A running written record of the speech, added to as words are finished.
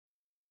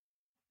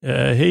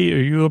Hey,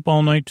 are you up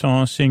all night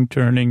tossing,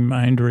 turning,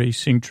 mind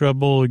racing,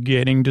 trouble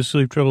getting to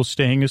sleep, trouble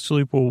staying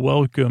asleep? Well,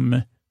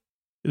 welcome.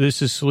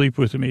 This is Sleep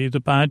With Me,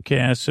 the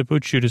podcast that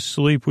puts you to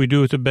sleep. We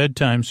do with a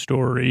bedtime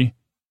story.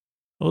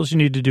 All you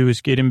need to do is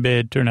get in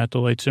bed, turn out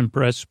the lights, and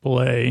press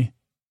play.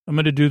 I'm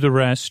going to do the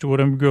rest. What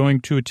I'm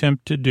going to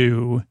attempt to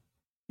do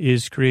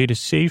is create a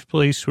safe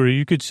place where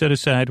you could set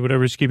aside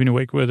whatever's keeping you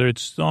awake, whether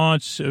it's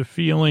thoughts,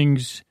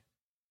 feelings,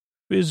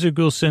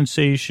 physical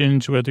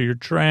sensations, whether you're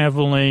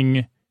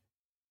traveling,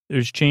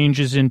 there's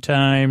changes in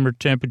time or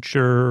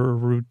temperature or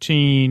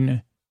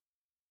routine.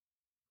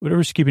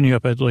 Whatever's keeping you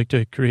up, I'd like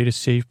to create a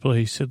safe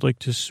place. I'd like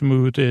to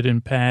smooth it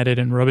and pat it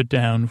and rub it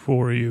down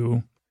for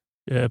you.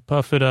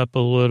 Puff it up a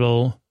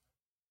little.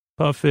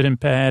 Puff it and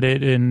pat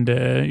it and,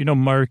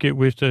 mark it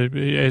with,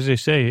 as they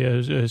say,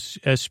 a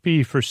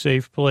SP for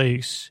safe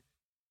place.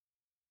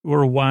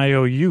 Or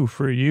a YOU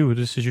for you.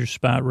 This is your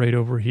spot right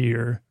over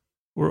here.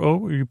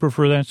 Or, you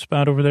prefer that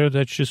spot over there?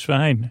 That's just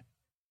fine.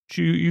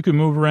 You can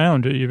move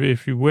around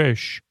if you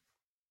wish.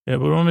 Yeah,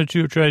 but what I'm going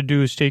to try to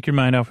do is take your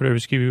mind off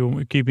whatever's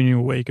keeping you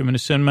awake. I'm going to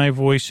send my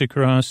voice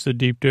across the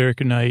deep,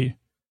 dark night.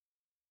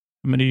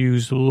 I'm going to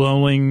use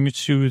lulling,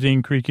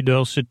 soothing, creaky,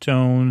 dulcet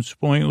tones,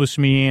 pointless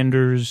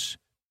meanders,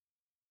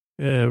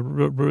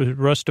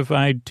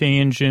 rustified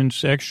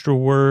tangents, extra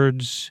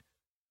words.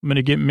 I'm going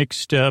to get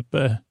mixed up.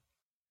 I'm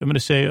going to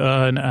say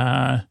and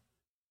ah.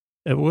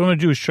 What I'm going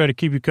to do is try to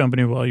keep you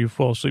company while you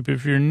fall asleep.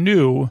 If you're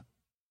new,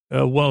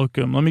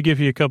 welcome. Let me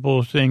give you a couple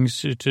of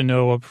things to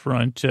know up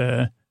front.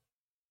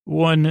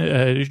 One,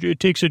 it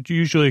takes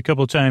usually a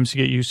couple of times to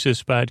get used to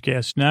this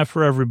podcast. Not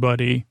for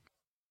everybody.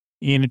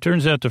 And it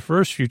turns out the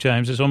first few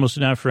times it's almost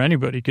not for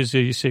anybody because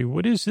you say,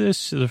 what is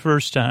this the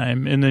first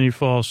time? And then you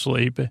fall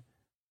asleep.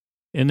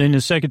 And then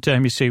the second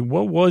time you say,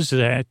 what was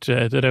that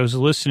that I was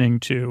listening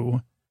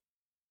to?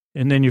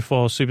 And then you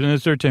fall asleep. And then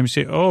the third time you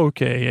say, oh,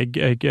 okay, I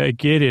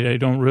get it. I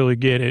don't really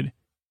get it.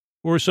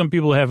 Or some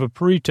people have a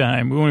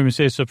pre-time. We won't even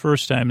say it's the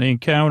first time. They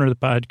encounter the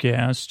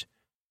podcast.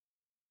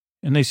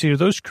 And they say, are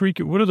those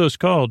creaky, what are those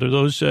called? Are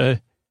those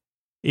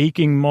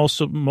aching,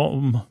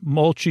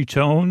 mulchy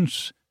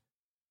tones?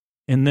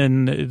 And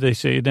then they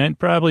say, that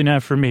probably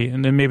not for me.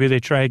 And then maybe they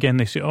try again.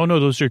 They say, oh, no,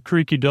 those are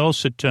creaky,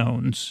 dulcet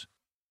tones.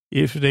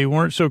 If they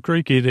weren't so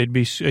creaky, they'd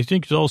be, I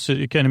think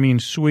dulcet, it kind of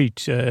means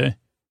sweet.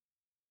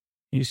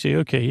 You say,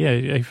 okay,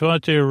 yeah, I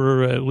thought they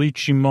were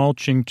leachy,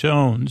 mulching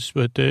tones,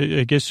 but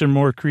I guess they're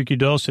more creaky,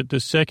 dulcet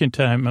the second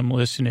time I'm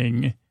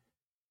listening.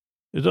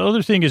 The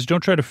other thing is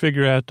don't try to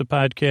figure out the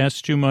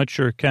podcast too much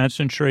or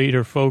concentrate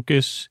or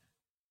focus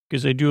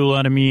because I do a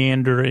lot of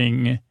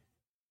meandering.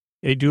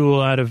 I do a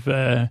lot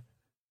of,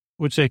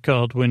 what's that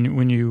called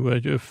when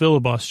you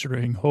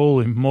filibustering?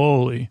 Holy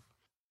moly.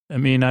 I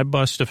mean, I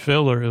bust a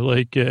filler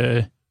like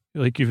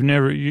you've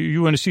never,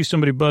 you want to see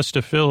somebody bust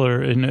a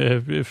filler and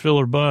a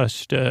filler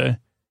bust.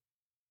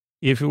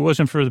 If it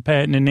wasn't for the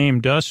patented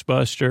name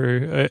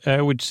Dustbuster,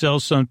 I would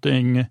sell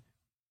something.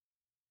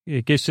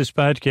 I guess this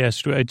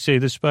podcast, I'd say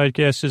this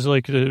podcast is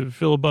like the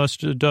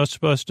filibuster of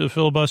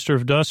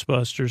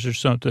Dustbusters or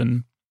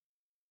something.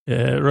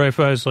 Or if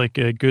I was like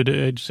a good,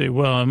 I'd say,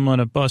 well, I'm going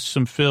to bust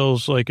some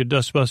fills like a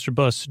Dustbuster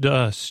busts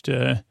dust.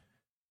 I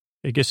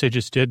guess I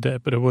just did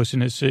that, but it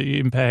wasn't as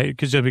impact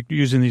because I've been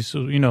using these,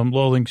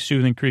 lulling,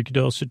 soothing, creaky,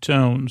 dulcet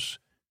tones.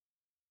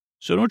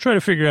 So don't try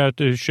to figure out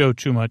the show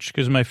too much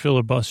because my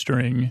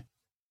filibustering.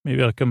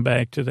 Maybe I'll come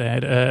back to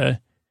that.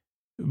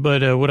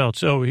 But what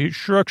else? Oh,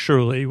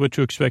 structurally, what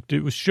to expect.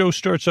 The show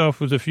starts off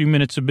with a few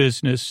minutes of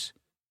business.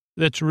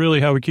 That's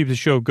really how we keep the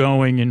show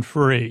going and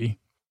free.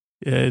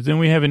 Then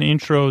we have an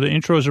intro. The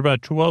intros are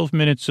about 12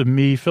 minutes of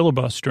me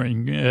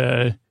filibustering,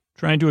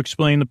 trying to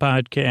explain the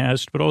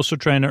podcast, but also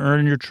trying to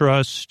earn your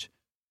trust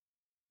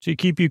to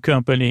keep you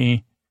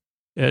company.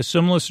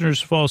 Some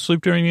listeners fall asleep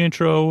during the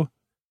intro.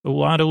 A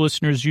lot of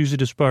listeners use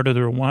it as part of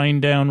their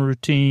wind down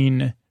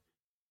routine.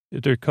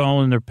 They're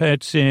calling their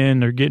pets in.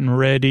 They're getting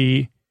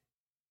ready.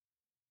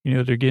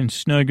 They're getting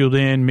snuggled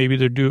in. Maybe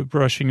they're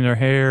brushing their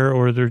hair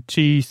or their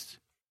teeth.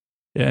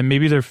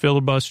 Maybe they're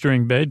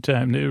filibustering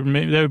bedtime.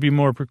 That would be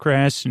more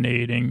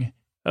procrastinating.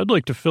 I'd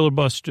like to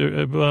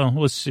filibuster. Well,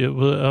 let's see.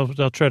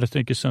 I'll try to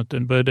think of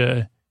something.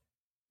 But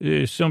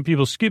some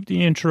people skip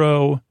the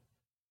intro.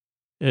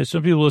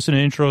 Some people listen to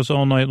intros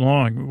all night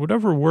long.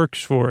 Whatever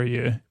works for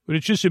you. But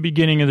it's just the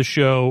beginning of the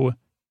show.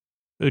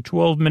 A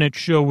 12-minute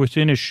show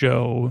within a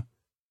show.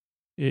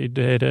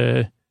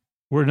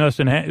 Where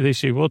nothing, they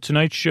say, well,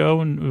 tonight's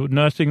show,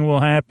 nothing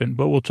will happen,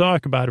 but we'll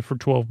talk about it for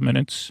 12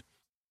 minutes.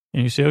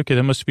 And you say, okay,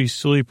 that must be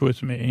Sleep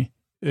With Me.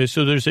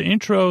 So there's an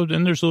intro,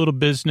 then there's a little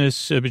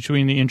business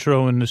between the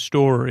intro and the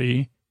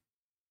story.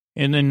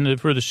 And then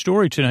for the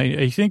story tonight,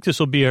 I think this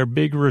will be our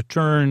big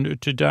return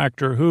to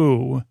Doctor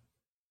Who,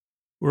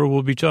 where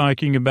we'll be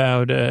talking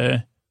about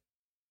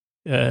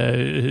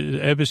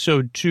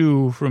episode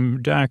 2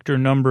 from Doctor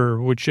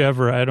Number,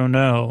 whichever, I don't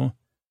know.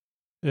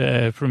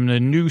 From the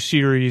new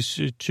series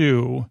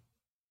 2,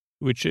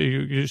 which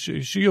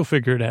you'll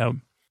figure it out.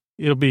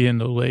 It'll be in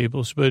the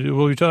labels, but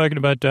we'll be talking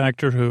about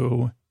Doctor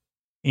Who,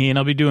 and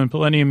I'll be doing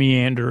plenty of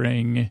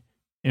meandering.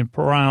 and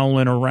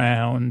prowling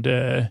around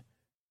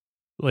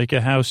like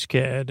a house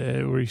cat,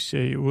 where you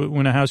say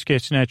when a house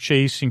cat's not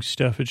chasing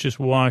stuff, it's just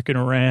walking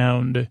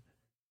around.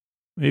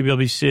 Maybe I'll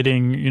be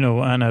sitting,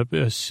 on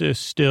a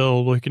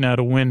still looking out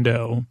a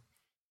window.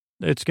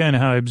 That's kind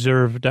of how I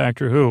observe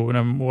Doctor Who when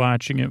I'm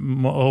watching it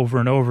over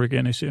and over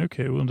again. I say,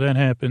 okay, well, that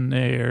happened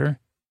there.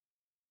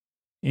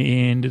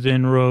 And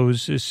then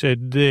Rose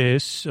said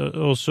this.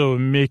 Also,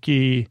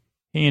 Mickey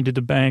handed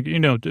the bag,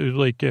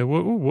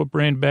 what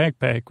brand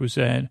backpack was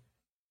that?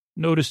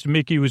 Noticed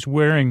Mickey was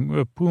wearing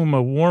a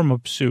Puma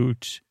warm-up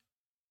suit,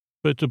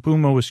 but the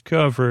Puma was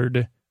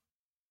covered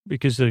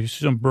because there's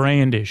some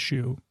brand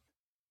issue.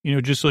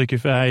 Just like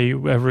if I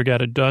ever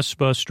got a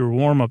Dustbuster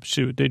warm-up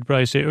suit, they'd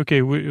probably say, okay,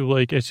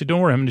 I said,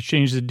 don't worry, I'm going to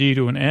change the D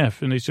to an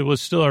F. And they said, well,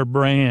 it's still our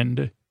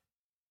brand.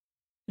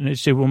 And they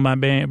say, well, my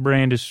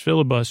brand is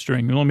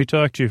filibustering. Let me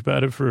talk to you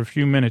about it for a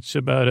few minutes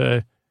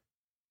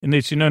and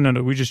they'd say, no,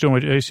 we just don't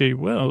want to. I say,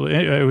 well,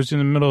 I was in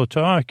the middle of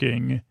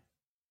talking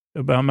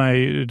about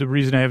the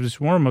reason I have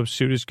this warm-up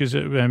suit is because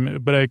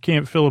but I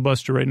can't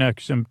filibuster right now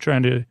because I'm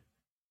trying to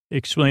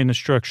explain the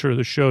structure of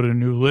the show to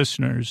new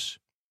listeners.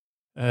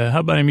 How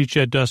about I meet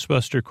you at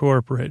Dustbuster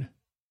Corporate?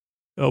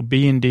 Oh,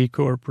 B&D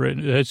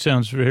Corporate. That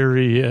sounds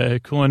very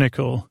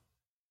clinical.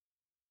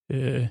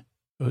 Okay.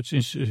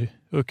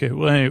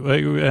 Well,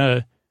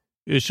 anyway,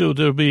 so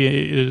there'll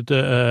be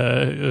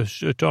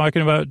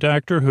talking about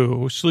Doctor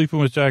Who, sleeping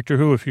with Doctor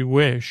Who if you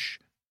wish,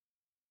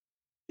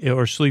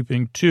 or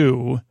sleeping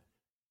too.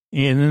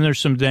 And then there's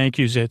some thank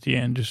yous at the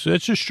end. So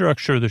that's the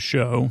structure of the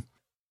show.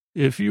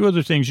 A few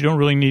other things, you don't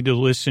really need to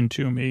listen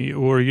to me,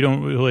 or you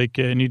don't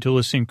need to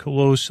listen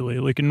closely.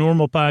 Like a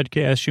normal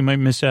podcast, you might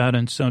miss out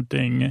on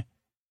something.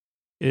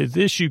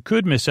 This, you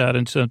could miss out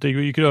on something,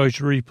 but you could always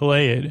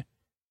replay it.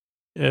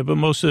 But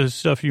most of the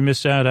stuff you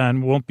miss out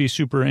on won't be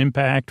super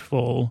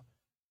impactful.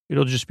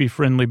 It'll just be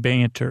friendly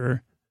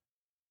banter.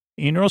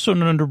 And you're also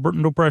under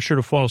no pressure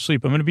to fall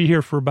asleep. I'm going to be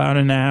here for about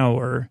an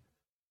hour.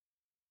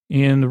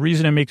 And the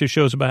reason I make the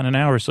shows about an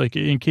hour is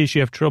in case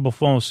you have trouble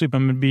falling asleep,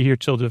 I'm going to be here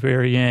till the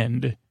very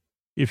end.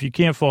 If you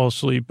can't fall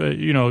asleep,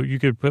 you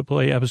could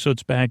play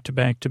episodes back to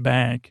back to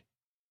back.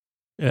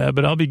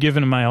 But I'll be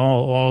giving my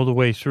all the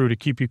way through to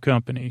keep you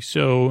company.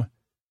 So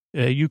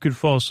you could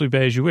fall asleep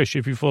as you wish.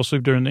 If you fall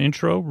asleep during the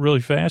intro really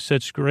fast,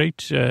 that's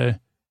great.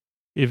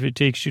 If it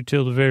takes you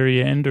till the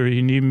very end, or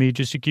you need me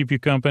just to keep you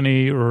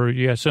company, or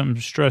you got something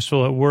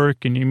stressful at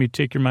work and you need me to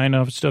take your mind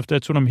off of stuff,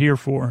 that's what I'm here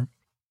for.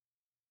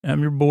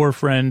 I'm your bore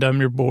friend. I'm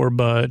your bore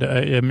bud.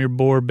 I am your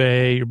bore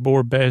bae, your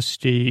bore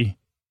bestie,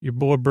 your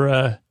bore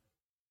bruh,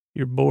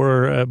 your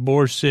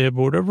bore sib,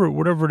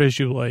 whatever it is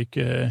you like.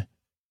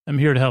 I'm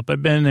here to help.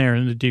 I've been there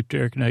in the deep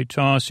dark night,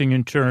 tossing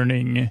and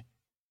turning.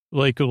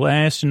 Like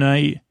last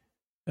night,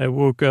 I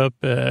woke up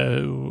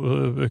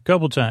a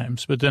couple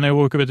times, but then I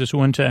woke up at this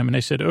one time and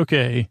I said,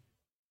 okay,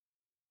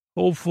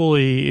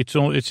 hopefully it's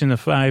in the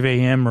 5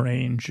 a.m.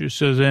 range.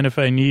 So then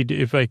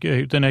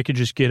then I could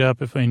just get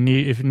up if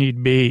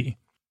need be.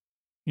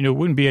 It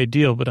wouldn't be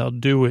ideal, but I'll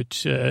do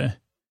it.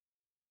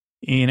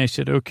 And I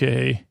said,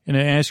 okay. And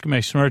I asked my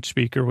smart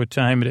speaker what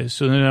time it is,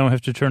 so then I don't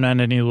have to turn on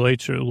any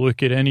lights or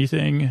look at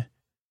anything.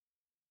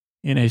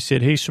 And I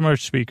said, hey, smart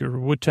speaker,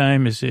 what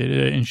time is it?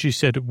 And she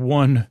said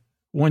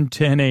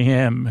 1:10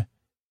 a.m.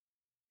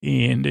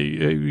 And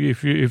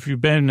if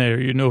you've been there,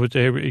 you know what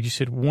he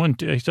said.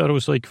 I thought it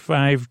was like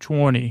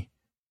 5:20.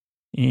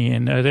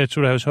 And that's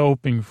what I was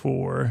hoping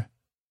for.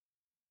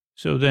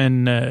 So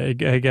then I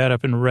got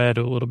up and read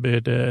a little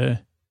bit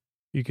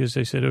because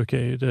I said,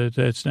 okay,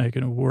 that's not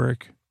going to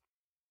work.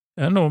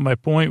 I don't know what my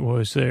point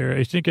was there.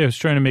 I think I was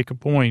trying to make a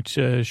point.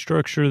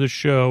 Structure of the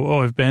show.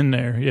 Oh, I've been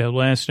there. Yeah,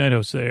 last night I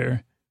was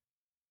there.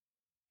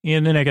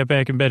 And then I got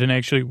back in bed, and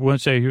actually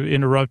once I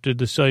interrupted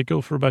the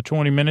cycle for about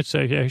 20 minutes,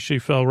 I actually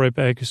fell right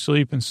back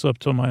asleep and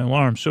slept till my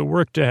alarm. So it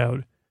worked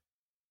out.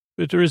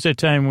 But there is that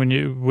time when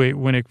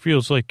it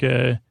feels like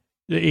the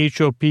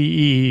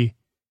HOPE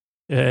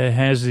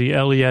has the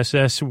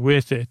LESS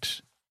with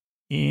it.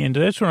 And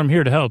that's where I'm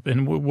here to help.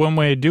 And one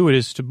way I do it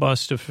is to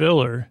bust a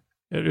filler.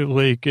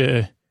 What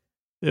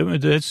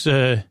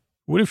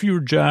if your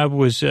job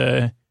was,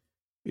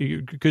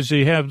 because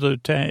they have the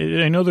tag,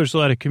 I know there's a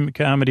lot of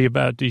comedy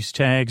about these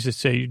tags that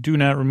say, do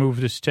not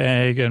remove this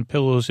tag on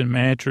pillows and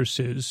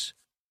mattresses.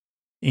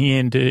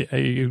 And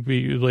it'd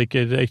be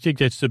I think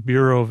that's the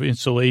Bureau of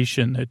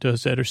Insulation that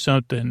does that or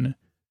something.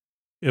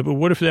 Yeah, but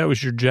what if that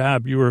was your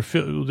job?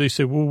 They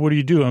said, well, what do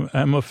you do?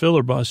 I'm a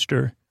filler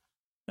buster.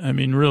 I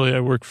mean, really,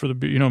 I work for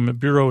I'm a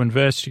bureau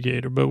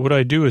investigator, but what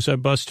I do is I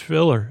bust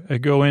filler. I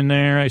go in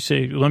there, I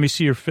say, let me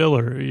see your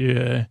filler.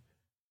 Yeah.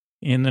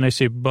 And then I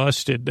say,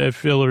 busted. That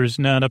filler is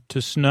not up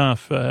to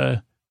snuff.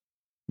 No,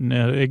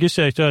 I guess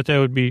I thought that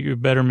would be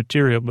better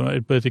material,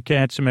 but the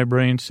cats in my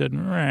brain said,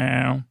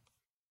 meow.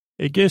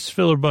 I guess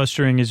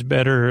filibustering is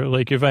better,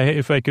 like if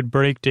I could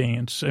break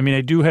dance. I mean,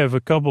 I do have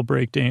a couple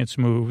break dance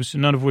moves,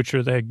 none of which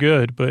are that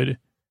good, but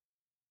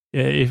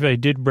if I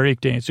did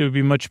break dance, it would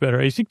be much better.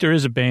 I think there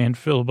is a band,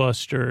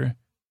 Filibuster,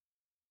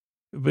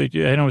 but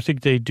I don't think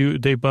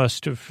they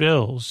bust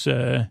fills.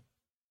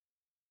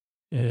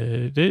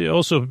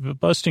 Also,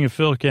 busting a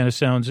fill kind of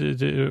sounds,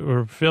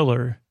 or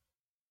filler.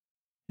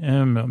 I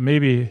don't know,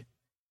 maybe,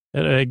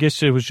 I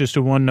guess it was just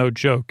a one-note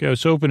joke. I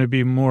was hoping to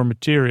be more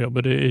material,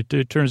 but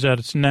it turns out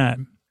it's not.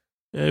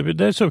 But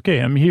that's okay.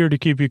 I'm here to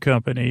keep you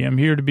company. I'm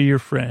here to be your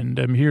friend.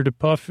 I'm here to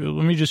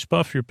let me just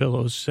puff your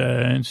pillows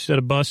instead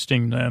of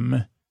busting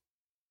them.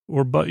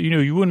 Or,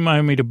 you wouldn't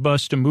mind me to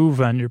bust a move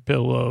on your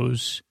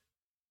pillows.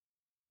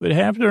 But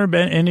have there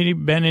been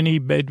any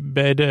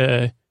bed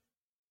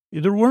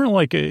there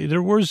weren't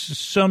there was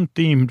some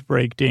themed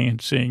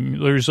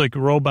breakdancing. There's like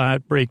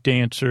robot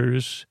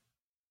breakdancers.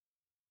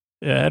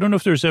 I don't know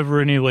if there's ever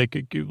any,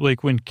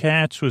 like when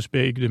Cats was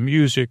big, the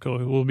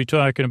musical. We'll be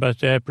talking about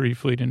that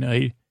briefly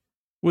tonight.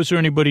 Was there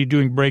anybody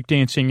doing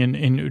breakdancing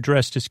and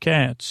dressed as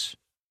cats?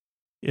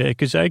 Yeah,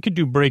 because I could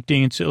do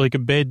breakdance like a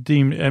bed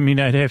theme. I mean,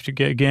 I'd have to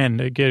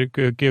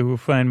go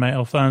find my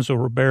Alfonso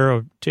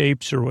Ribeiro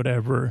tapes or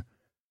whatever.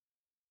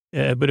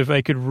 But if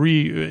I could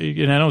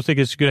and I don't think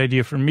it's a good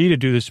idea for me to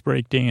do this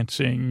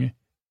breakdancing,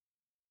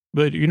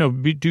 but,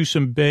 do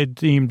some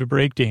bed-themed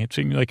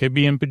breakdancing. Like I'd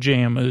be in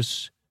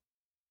pajamas.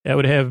 I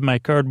would have my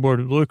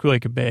cardboard look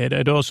like a bed.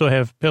 I'd also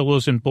have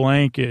pillows and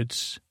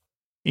blankets.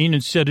 And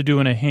instead of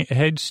doing a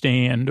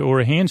headstand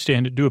or a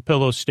handstand, I'd do a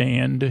pillow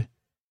stand.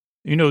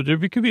 There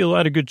could be a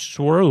lot of good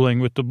swirling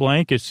with the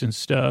blankets and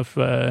stuff.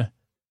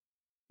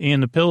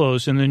 And the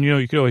pillows, and then,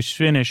 you could always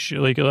finish,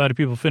 like a lot of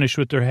people finish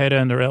with their head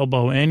on their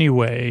elbow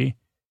anyway.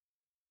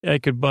 I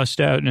could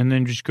bust out and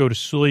then just go to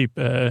sleep.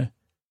 And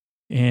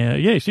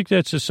I think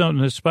that's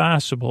something that's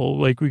possible.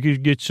 Like we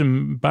could get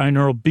some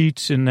binaural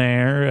beats in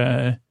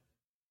there.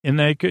 And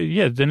then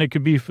it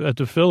could be at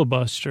the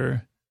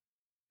filibuster,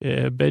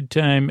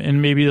 bedtime. And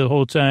maybe the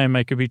whole time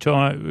I could be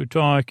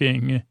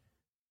talking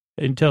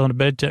and telling a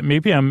bedtime.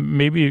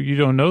 Maybe you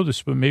don't know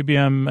this, but maybe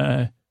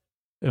I'm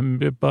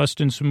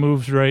busting some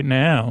moves right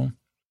now,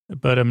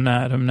 but I'm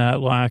not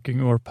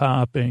locking or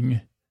popping.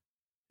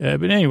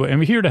 But anyway,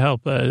 I'm here to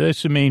help.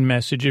 That's the main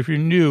message. If you're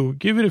new,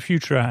 give it a few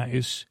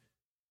tries.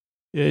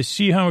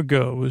 See how it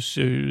goes.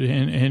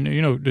 And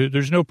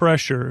there's no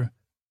pressure.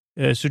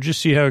 So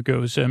just see how it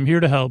goes. I'm here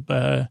to help.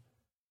 I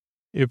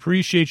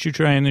appreciate you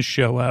trying this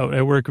show out.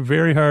 I work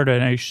very hard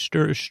and I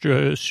strive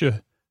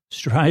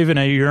and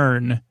I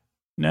yearn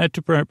not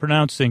to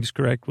pronounce things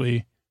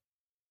correctly,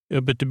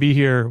 but to be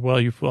here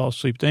while you fall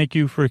asleep. Thank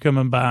you for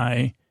coming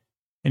by.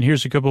 And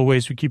here's a couple of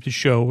ways we keep the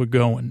show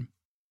going.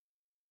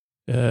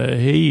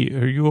 Hey,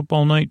 are you up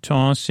all night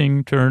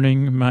tossing,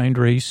 turning, mind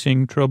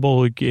racing,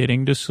 trouble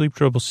getting to sleep,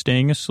 trouble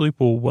staying asleep?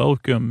 Well,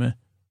 welcome.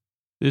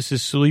 This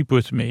is Sleep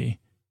With Me,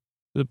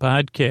 the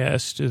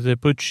podcast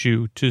that puts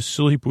you to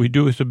sleep. We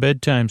do it with a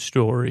bedtime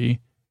story.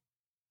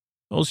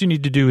 All you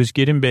need to do is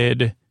get in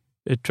bed,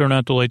 turn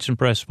out the lights and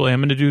press play. I'm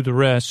going to do the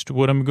rest.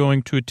 What I'm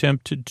going to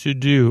attempt to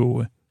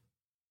do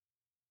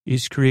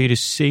is create a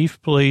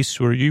safe place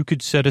where you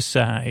could set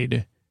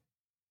aside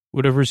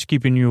whatever's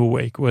keeping you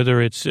awake,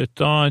 whether it's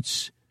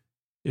thoughts,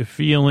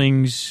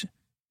 feelings,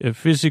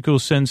 physical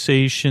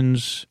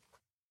sensations,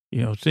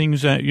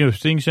 things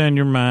on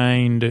your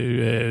mind,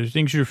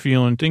 things you're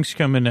feeling, things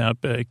coming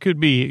up. It could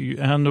be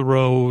on the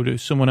road,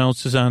 someone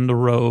else is on the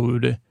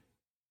road,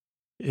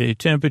 a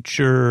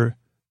temperature,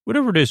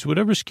 whatever it is,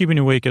 whatever's keeping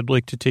you awake. I'd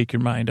like to take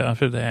your mind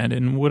off of that.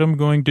 And what I'm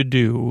going to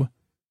do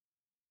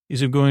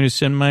is I'm going to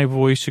send my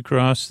voice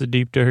across the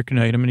deep, dark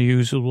night. I'm going to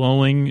use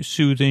lulling,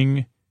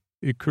 soothing,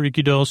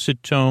 creaky,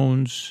 dulcet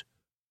tones,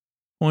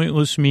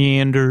 pointless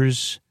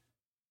meanders,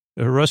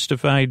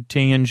 rustified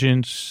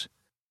tangents,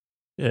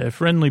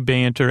 friendly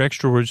banter,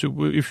 extra words.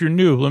 If you're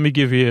new, let me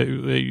give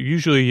you,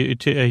 usually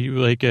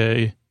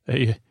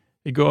I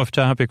go off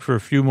topic for a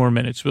few more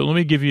minutes, but let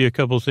me give you a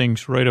couple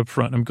things right up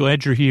front. I'm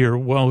glad you're here.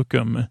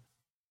 Welcome.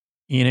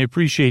 And I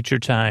appreciate your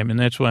time. And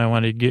that's why I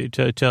want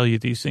to tell you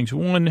these things.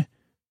 One,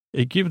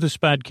 give this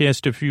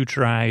podcast a few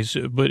tries,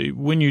 but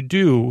when you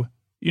do,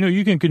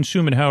 you can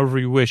consume it however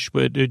you wish,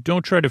 but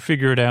don't try to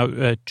figure it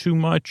out too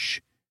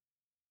much,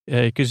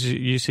 because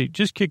you see,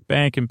 just kick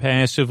back and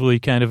passively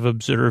kind of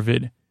observe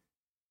it.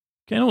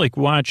 Kind of like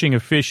watching a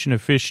fish in a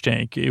fish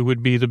tank. It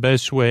would be the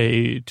best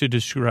way to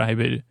describe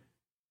it.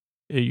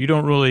 You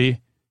don't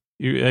really,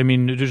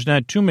 there's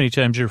not too many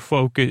times you're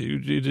focused.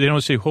 They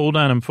don't say, hold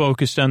on, I'm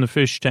focused on the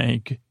fish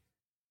tank.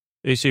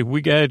 They say,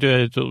 we got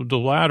the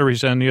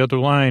lotteries on the other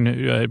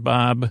line,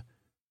 Bob.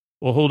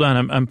 Well, hold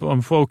on,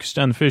 I'm focused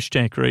on the fish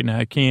tank right now.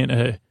 I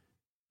can't,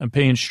 I'm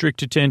paying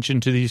strict attention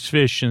to these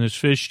fish in this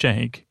fish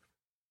tank.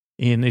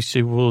 And they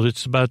say, well,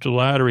 it's about the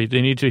lottery.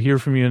 They need to hear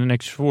from you in the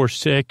next 4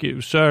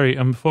 seconds. Sorry,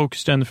 I'm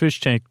focused on the fish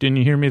tank. Didn't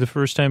you hear me the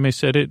first time I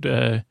said it?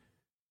 And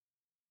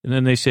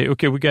then they say,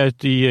 okay, we got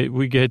the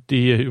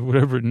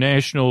whatever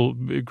national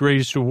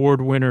greatest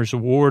award winners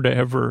award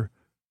ever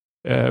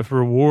for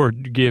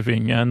award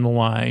giving on the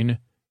line.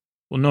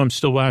 Well, no, I'm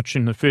still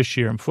watching the fish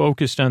here. I'm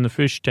focused on the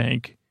fish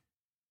tank.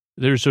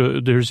 There's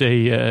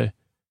a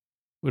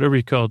whatever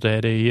you call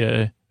that,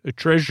 a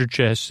treasure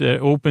chest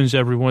that opens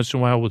every once in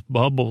a while with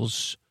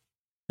bubbles.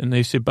 And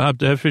they say, Bob,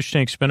 that fish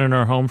tank's been in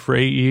our home for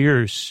 8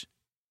 years.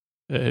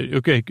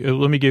 Okay,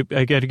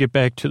 I got to get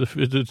back to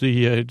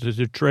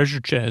the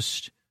treasure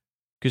chest,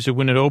 because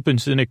when it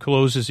opens, then it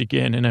closes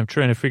again, and I'm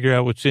trying to figure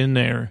out what's in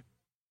there.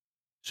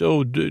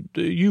 So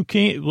you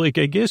can't, like,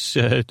 I guess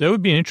that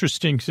would be an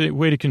interesting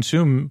way to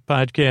consume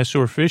podcasts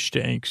or fish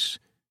tanks.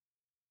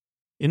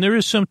 And there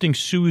is something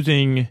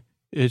soothing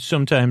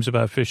sometimes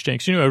about fish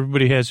tanks. You know,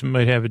 everybody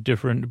might have a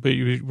different, but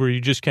where you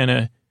just kind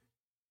of,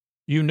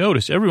 you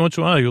notice every once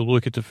in a while you'll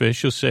look at the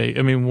fish. You'll say,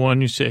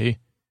 you say,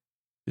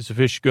 is the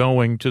fish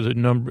going to the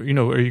number,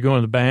 are you going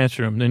to the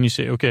bathroom? Then you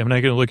say, okay, I'm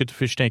not going to look at the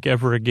fish tank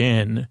ever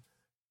again.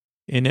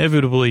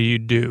 Inevitably you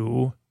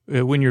do.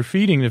 When you're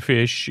feeding the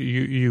fish,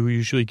 you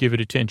usually give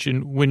it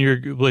attention. When you're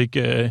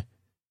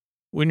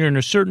when you're in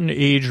a certain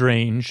age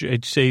range,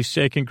 I'd say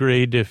second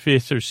grade to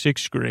fifth or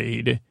sixth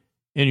grade,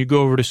 and you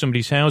go over to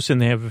somebody's house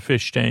and they have a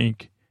fish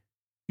tank,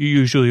 you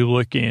usually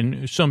look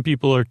in. Some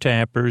people are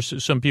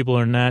tappers. Some people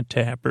are not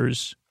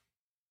tappers.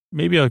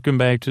 Maybe I'll come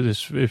back to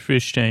this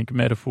fish tank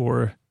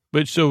metaphor.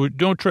 But so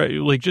don't try,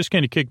 just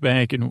kind of kick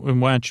back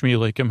and watch me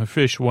like I'm a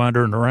fish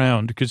wandering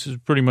around, because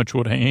it's pretty much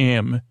what I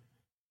am.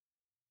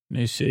 And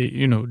they say,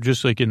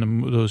 just like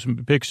in those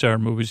Pixar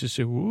movies, they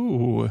say,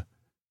 "Ooh,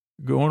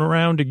 going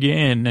around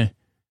again."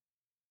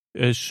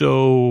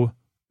 Okay,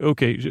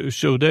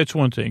 so that's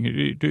one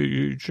thing.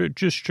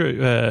 Just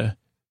try,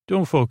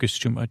 don't focus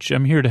too much.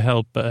 I'm here to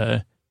help,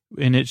 and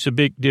it's a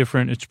bit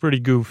different. It's pretty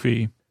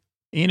goofy,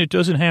 and it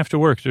doesn't have to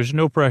work. There's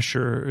no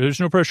pressure. There's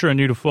no pressure on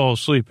you to fall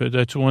asleep.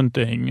 That's one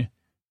thing.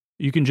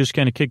 You can just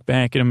kind of kick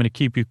back, and I'm going to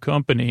keep you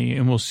company,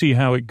 and we'll see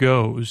how it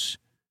goes.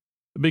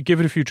 But give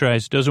it a few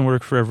tries. It doesn't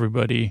work for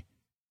everybody.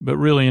 But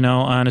really, in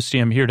all honesty,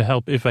 I'm here to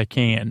help if I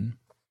can.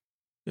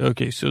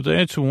 Okay, so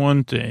that's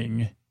one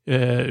thing.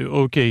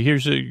 Okay,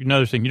 here's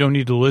another thing. You don't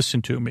need to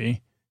listen to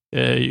me.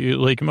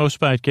 Like most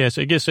podcasts,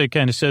 I guess I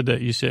kind of said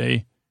that. You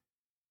say,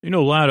 a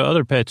lot of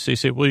other pets, they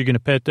say, well, you're going to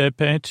pet that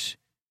pet?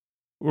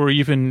 Or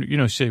even,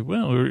 say,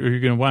 well, or you're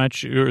going to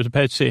watch, or the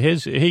pet say,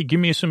 hey, give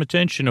me some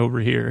attention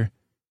over here.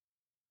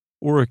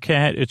 Or a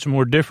cat, it's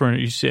more different.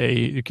 You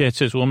say, the cat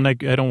says, well, I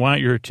don't want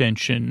your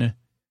attention,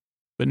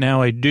 but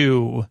now I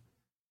do.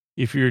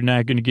 If you're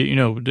not going to get,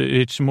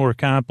 it's more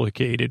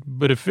complicated.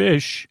 But a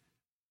fish,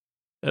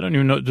 I don't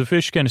even know. The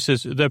fish kind of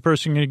says, is that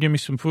person going to give me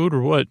some food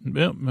or what?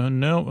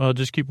 No, I'll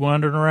just keep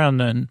wandering around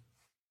then.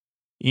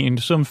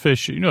 And some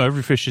fish,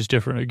 every fish is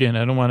different. Again,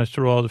 I don't want to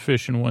throw all the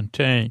fish in one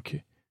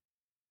tank.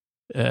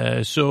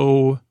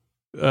 No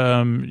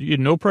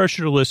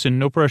pressure to listen,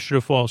 no pressure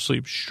to fall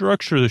asleep.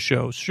 Structure the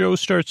show. Show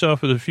starts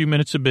off with a few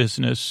minutes of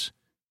business.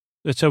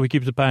 That's how we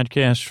keep the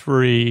podcast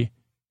free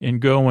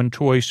and going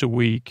twice a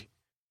week.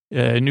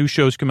 New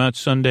shows come out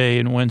Sunday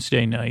and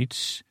Wednesday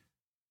nights.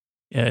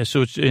 The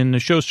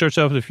show starts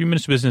off with a few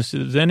minutes of business,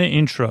 then an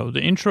intro.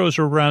 The intros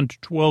are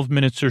around 12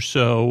 minutes or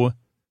so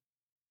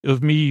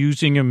of me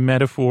using a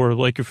metaphor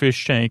like a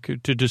fish tank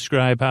to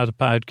describe how the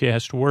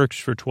podcast works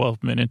for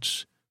 12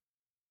 minutes.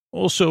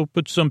 Also,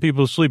 put some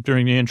people to sleep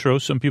during the intro.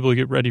 Some people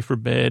get ready for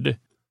bed.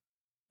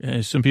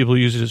 Some people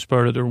use it as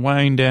part of their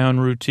wind down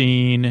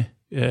routine,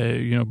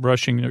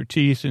 brushing their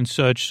teeth and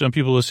such. Some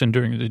people listen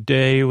during the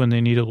day when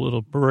they need a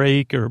little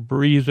break or a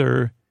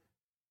breather.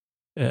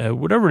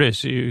 Whatever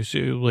it is,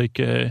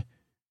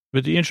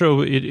 but the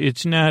intro,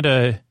 it's not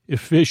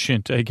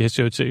efficient, I guess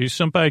I would say.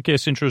 Some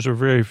podcast intros are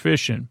very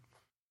efficient.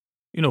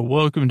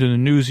 Welcome to the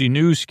Newsy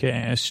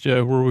Newscast,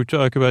 where we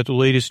talk about the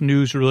latest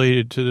news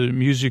related to the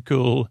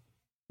musical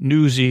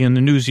Newsy and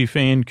the Newsy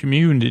fan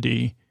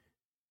community.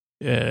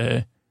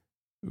 Let's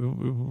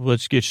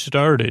get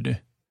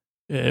started.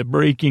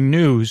 Breaking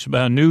news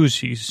about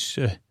Newsies.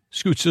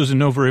 Scoots doesn't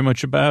know very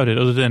much about it,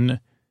 other than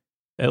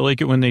I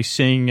like it when they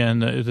sing on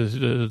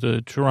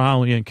the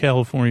trolley in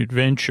California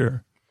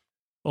Adventure.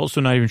 Also,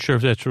 not even sure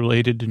if that's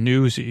related to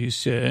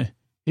Newsies.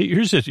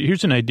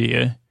 Here's an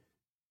idea.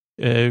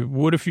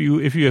 What if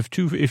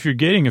if you're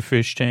getting a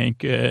fish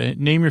tank,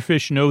 name your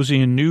fish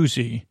Nosy and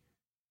Newsy,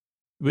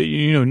 but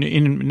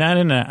not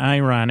in an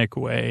ironic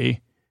way.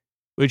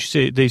 Which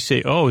they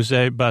say, oh, is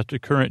that about the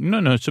current?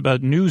 No, it's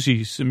about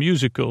Newsies, the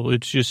musical.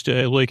 It's just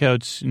like how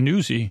it's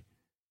Newsy.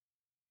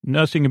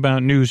 Nothing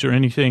about news or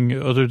anything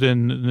other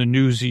than the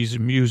Newsies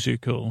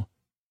musical.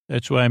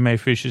 That's why my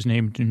fish is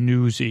named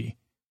Newsy.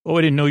 Oh,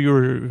 I didn't know you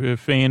were a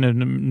fan of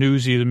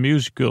Newsy the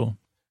musical.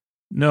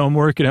 No, I'm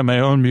working on my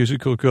own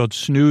musical called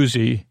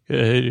Snoozy.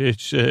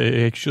 It's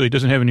actually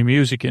doesn't have any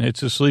music in it.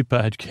 It's a sleep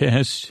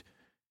podcast.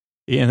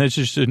 And that's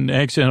just an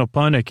accidental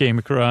pun I came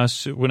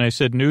across when I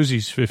said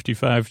Newsies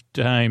 55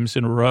 times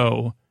in a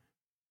row,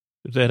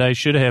 that I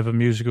should have a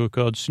musical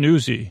called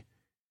Snoozy.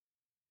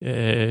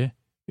 I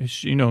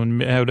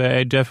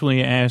would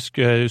definitely ask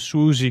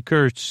Swoozy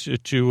Kurtz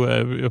to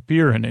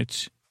appear in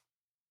it.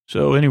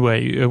 So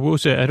anyway, what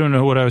was that? I don't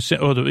know what I was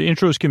saying. Oh, the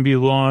intros can be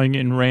long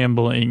and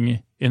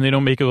rambling, and they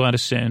don't make a lot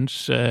of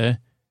sense. But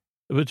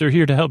they're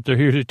here to help. They're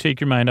here to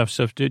take your mind off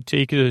stuff, to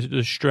take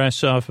the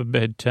stress off of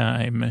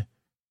bedtime,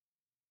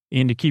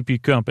 and to keep you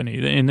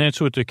company. And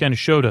that's what the kind of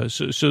show does.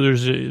 So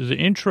there's the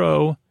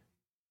intro,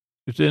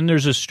 then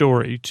there's a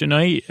story.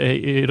 Tonight,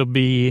 it'll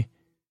be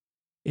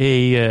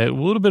a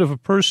little bit of a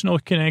personal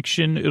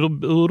connection.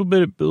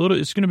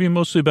 It's going to be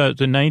mostly about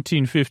the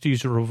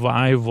 1950s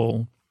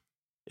revival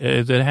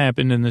that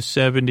happened in the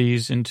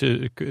 70s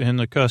and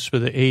the cusp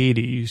of the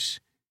 80s,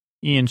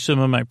 and some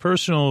of my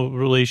personal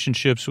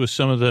relationships with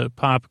some of the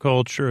pop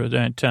culture at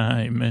that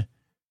time,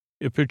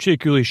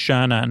 particularly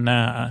Sha Na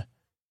Na.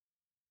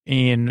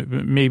 And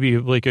maybe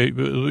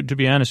to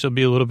be honest, it'll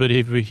be a little bit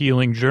of a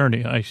healing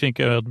journey. I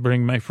think I'll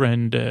bring my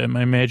friend,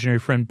 my imaginary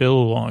friend Bill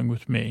along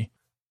with me.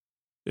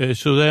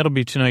 So that'll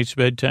be tonight's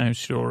bedtime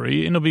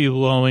story. And it'll be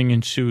lulling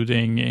and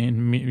soothing.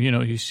 And,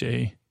 you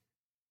say,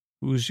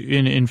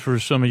 and for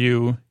some of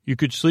you, you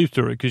could sleep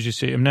through it because you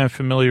say, I'm not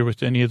familiar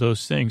with any of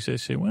those things. I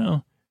say,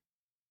 well,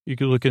 you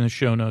could look in the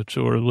show notes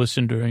or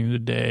listen during the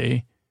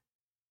day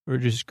or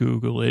just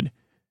Google it.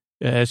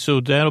 So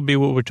that'll be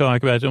what we're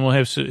talking about. Then we'll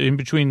have in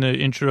between the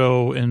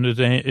intro and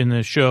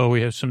the show,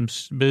 we have some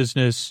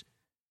business.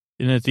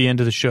 And at the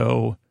end of the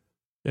show,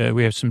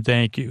 we have some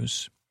thank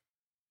yous.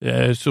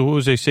 So what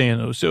was I saying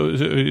though? So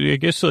I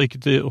guess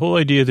like the whole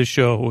idea of the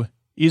show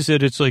is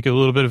that it's like a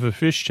little bit of a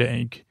fish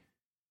tank.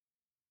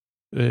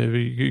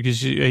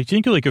 Because I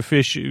think like a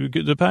fish,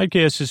 the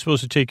podcast is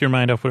supposed to take your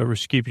mind off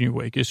whatever's keeping you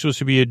awake. It's supposed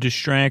to be a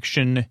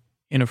distraction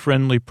and a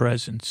friendly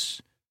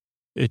presence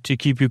to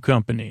keep you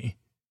company.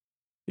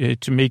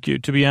 To make you,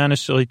 to be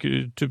honest,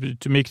 to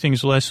make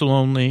things less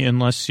lonely and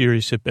less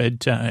serious at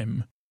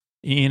bedtime.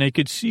 And I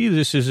could see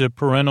this as a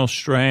parental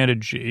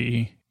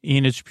strategy,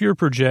 and it's pure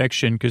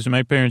projection because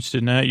my parents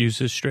did not use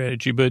this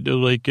strategy. But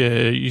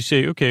you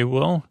say, okay,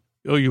 well,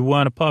 you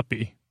want a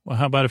puppy? Well,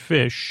 how about a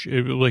fish?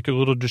 Like a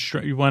little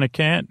you want a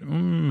cat?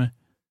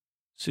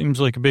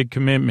 Seems like a big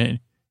commitment.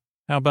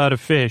 How about a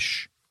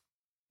fish?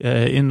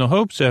 In the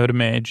hopes, I would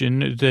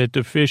imagine, that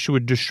the fish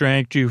would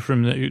distract you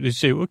from they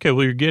say, okay,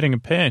 well, you're getting a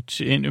pet,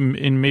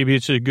 and maybe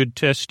it's a good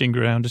testing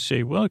ground to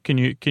say, well, can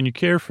you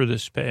care for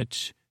this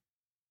pet?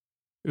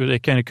 Or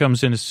that kind of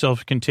comes in a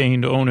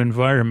self-contained own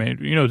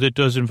environment, that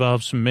does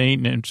involve some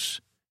maintenance.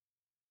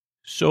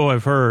 So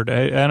I've heard.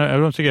 I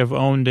don't think I've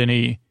owned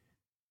any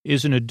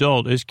as an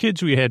adult. As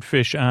kids, we had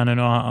fish on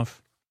and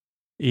off.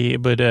 Yeah,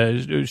 but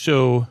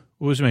so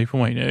what was my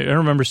point? I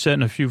remember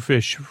setting a few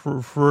fish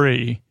for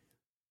free.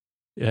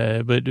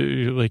 But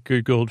like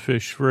good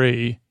goldfish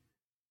free.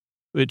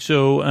 But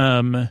so,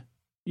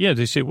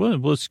 they say, well,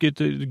 let's get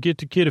the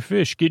kid a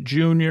fish, get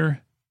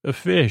Junior a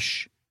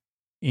fish,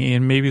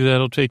 and maybe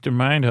that'll take their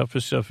mind off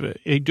of stuff.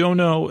 I don't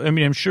know. I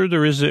mean, I'm sure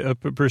there is a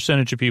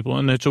percentage of people,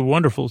 and that's a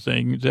wonderful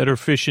thing, that are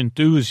fish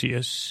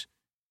enthusiasts,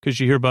 because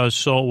you hear about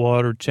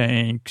saltwater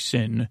tanks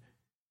and,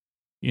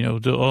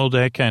 all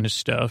that kind of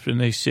stuff, and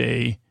they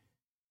say,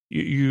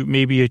 You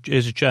maybe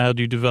as a child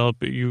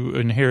you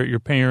inherit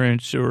your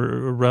parents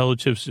or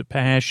relatives'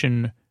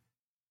 passion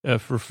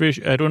for fish.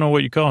 I don't know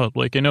what you call it.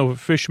 Like I know a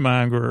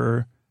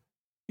fishmonger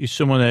is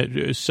someone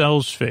that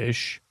sells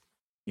fish,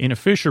 and a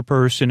fisher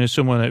person is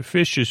someone that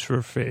fishes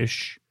for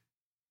fish,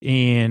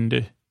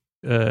 and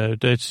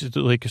that's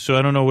like so.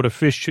 I don't know what a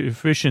fish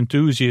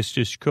enthusiast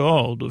is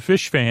called. A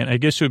fish fan, I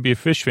guess it would be a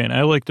fish fan.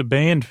 I like the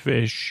band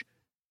Fish,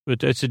 but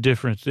that's a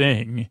different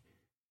thing.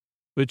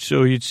 But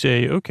so you'd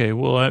say, okay,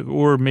 well,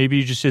 or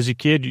maybe just as a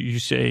kid, you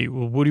say,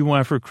 well, what do you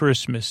want for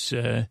Christmas?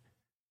 You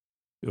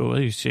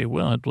say,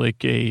 well, I'd like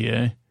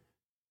this,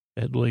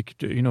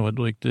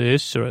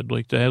 or I'd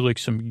like to have like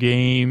some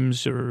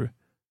games or,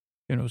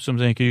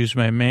 something I could use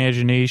my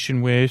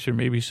imagination with, or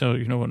maybe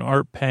an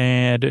art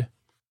pad.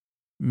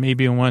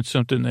 Maybe I want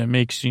something that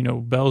makes,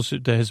 bells,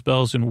 that has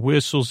bells and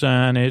whistles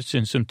on it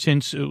and some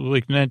tinsel,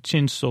 like not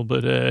tinsel,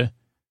 but I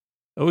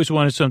always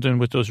wanted something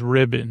with those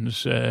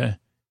ribbons,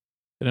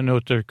 I don't know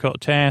what they're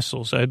called,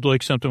 tassels. I'd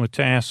like something with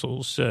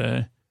tassels.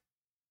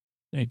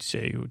 They'd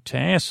say,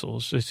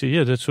 tassels? I say,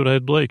 yeah, that's what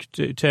I'd like,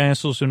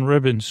 tassels and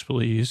ribbons,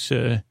 please.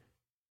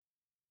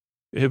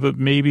 But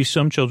maybe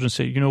some children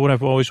say, what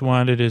I've always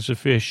wanted is a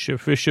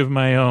fish of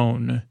my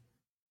own.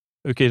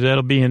 Okay,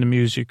 that'll be in the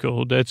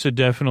musical. That's a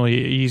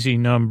definitely easy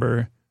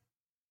number.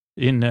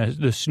 In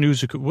the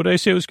Snoozical. What did I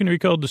say it was going to be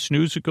called? The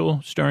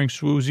Snoozical, starring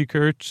Swoozie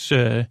Kurtz,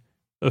 A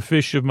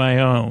Fish of My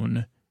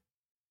Own.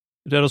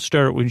 That'll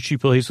start when she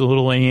plays the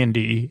little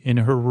Andy in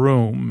her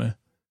room.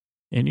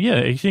 And yeah,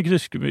 I think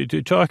this,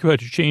 to talk about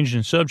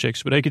changing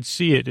subjects, but I could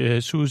see it.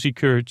 Swoozie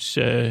Kurtz,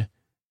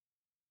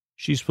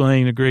 she's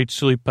playing the great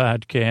sleep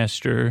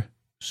podcaster,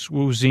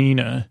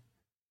 Swoozina.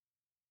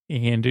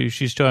 And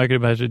she's talking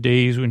about the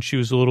days when she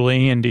was a little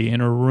Andy in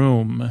her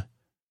room.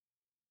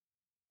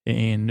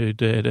 And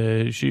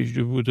that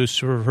she would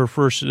her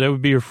first, that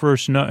would be her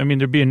first,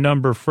 there'd be a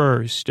number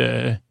first,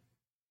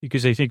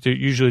 because I think that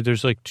usually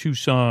there's like two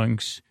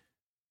songs.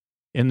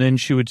 And then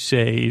she would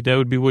say that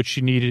would be what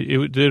she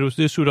needed.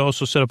 This would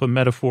also set up a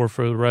metaphor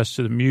for the rest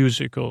of the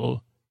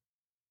musical.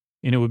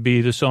 And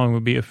the song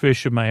would be A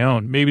Fish of My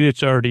Own. Maybe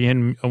it's already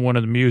in one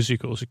of the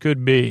musicals. It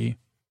could be.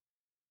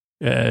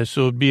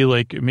 So it'd be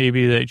like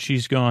maybe that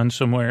she's gone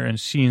somewhere and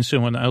seen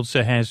someone else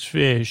that has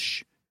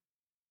fish.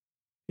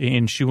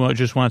 And she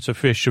just wants a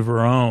fish of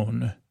her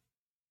own.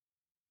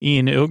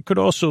 And it could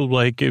also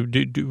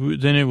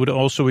then it would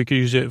also, we could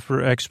use it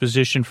for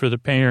exposition for the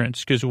parents,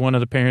 because one of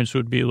the parents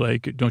would be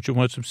like, don't you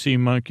want some sea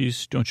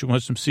monkeys? Don't you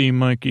want some sea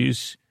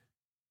monkeys?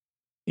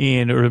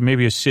 Or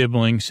maybe a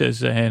sibling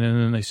says that, and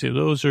then they say,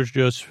 those are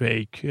just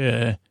fake.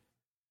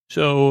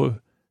 So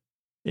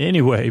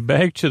anyway,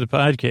 back to the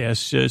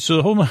podcast. So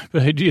the whole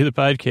idea of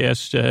the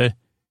podcast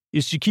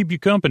is to keep you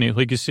company.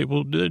 Like you say,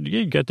 well,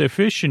 you got that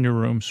fish in your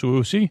room,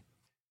 Swoosie.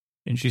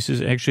 And she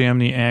says, actually, I'm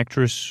the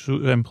actress.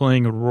 I'm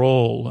playing a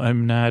role.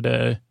 I'm not,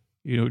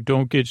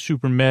 don't get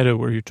super meta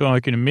where you're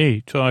talking to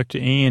me. Talk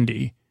to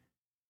Andy.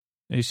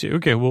 They say,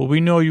 okay, well, we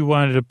know you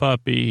wanted a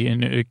puppy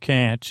and a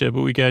cat, but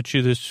we got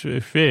you this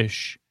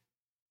fish.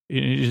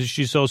 And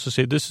she's also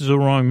said, this is the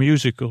wrong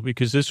musical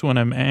because this one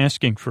I'm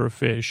asking for a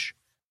fish.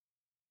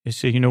 They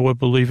say, you know what,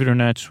 believe it or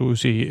not,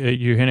 Swoosie,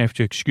 you're going to have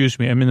to excuse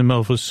me. I'm in the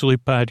middle of a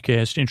sleep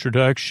podcast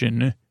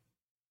introduction.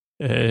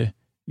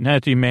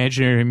 Not the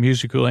imaginary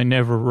musical I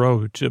never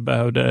wrote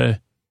about that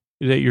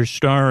you're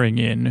starring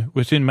in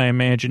within my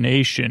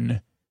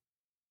imagination.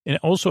 And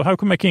also, how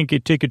come I can't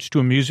get tickets to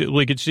a music?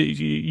 Like, it's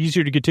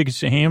easier to get tickets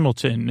to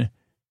Hamilton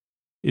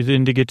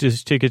than to get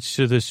tickets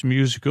to this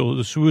musical,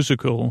 the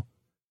Swoozical.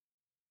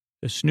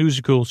 A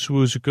snoozical,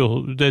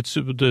 swoozical.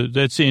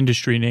 That's the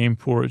industry name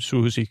for it,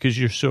 Swoozie, because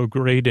you're so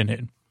great in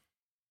it.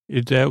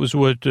 That was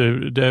what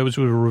a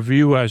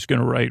review I was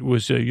going to write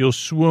was, you'll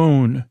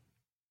swoon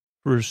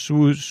for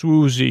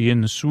Swoozie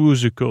in the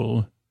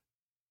Swoozical.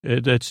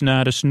 That's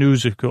not a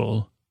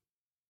snoozical.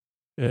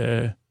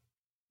 And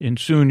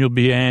soon you'll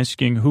be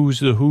asking, who's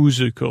the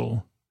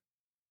whoosical?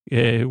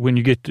 When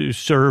you get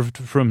served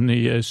from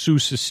the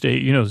Seuss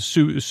estate, the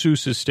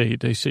Seuss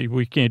estate, they say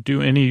we can't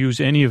use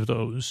any of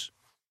those.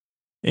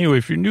 Anyway,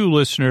 if you're a new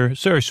listener,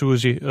 sorry,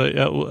 Swoozie,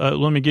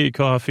 let me get you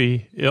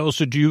coffee.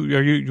 Also,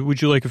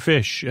 would you like a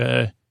fish?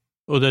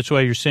 That's why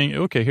you're saying,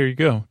 okay, here you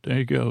go. There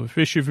you go. A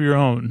fish of your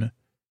own.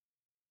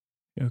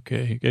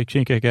 Okay, I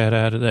think I got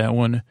out of that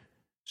one.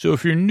 So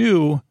if you're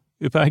new,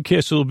 the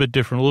podcast's a little bit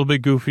different, a little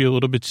bit goofy, a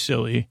little bit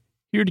silly.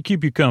 Here to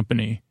keep you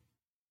company.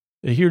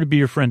 Here to be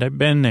your friend. I've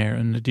been there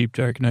in the deep,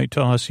 dark night,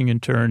 tossing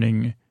and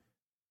turning.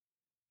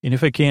 And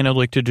if I can, I'd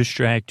like to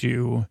distract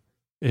you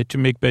to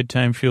make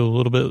bedtime feel a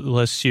little bit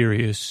less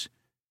serious.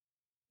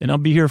 And I'll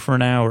be here for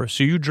an hour.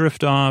 So you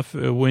drift off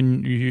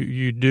when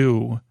you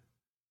do.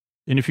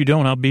 And if you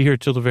don't, I'll be here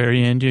till the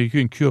very end. You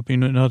can queue up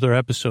in another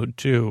episode,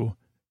 too.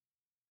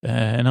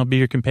 And I'll be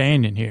your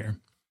companion here.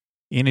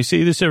 And I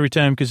say this every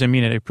time because I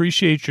mean it. I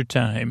appreciate your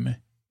time.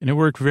 And I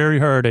work very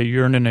hard. I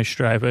yearn and I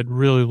strive. I'd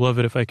really love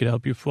it if I could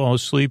help you fall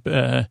asleep.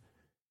 And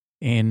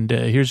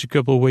here's a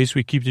couple of ways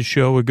we keep the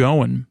show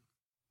going.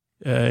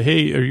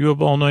 Hey, are you up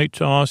all night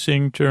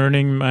tossing,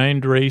 turning,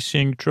 mind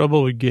racing,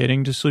 trouble with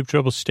getting to sleep,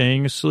 trouble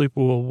staying asleep?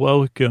 Well,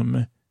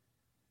 welcome.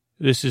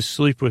 This is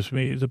Sleep With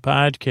Me, the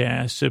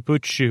podcast that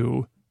puts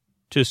you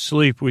to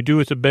sleep. We do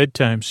it a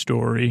bedtime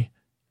story.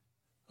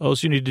 All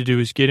you need to do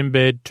is get in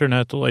bed, turn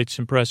out the lights,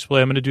 and press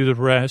play. I'm going to do the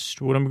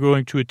rest. What I'm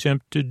going to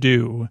attempt to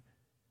do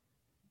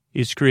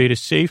is create a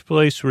safe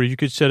place where you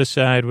could set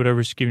aside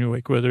whatever's keeping you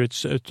awake, whether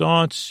it's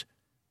thoughts,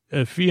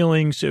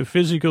 feelings,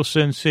 physical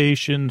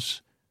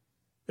sensations,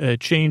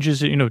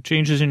 changes in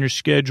your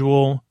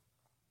schedule,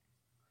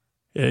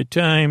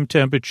 time,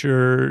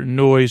 temperature,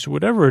 noise,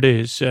 whatever it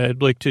is.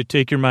 I'd like to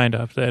take your mind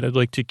off that. I'd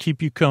like to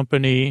keep you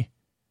company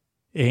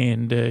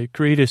and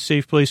create a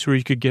safe place where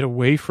you could get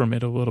away from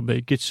it a little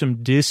bit, get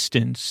some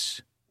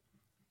distance.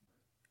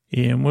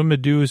 And what I'm going to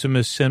do is I'm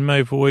going to send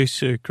my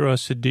voice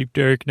across the deep,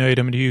 dark night.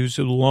 I'm going to use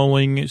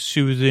lulling,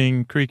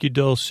 soothing, creaky,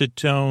 dulcet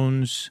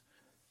tones,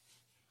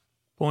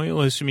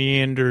 pointless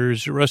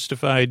meanders,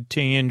 rustified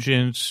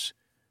tangents.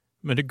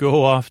 I'm going to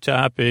go off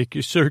topic,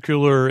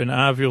 circular and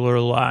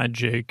ovular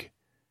logic,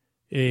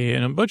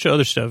 and a bunch of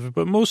other stuff.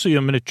 But mostly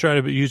I'm going to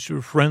try to use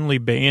friendly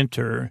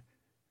banter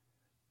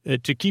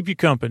to keep you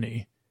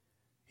company.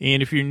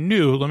 And if you're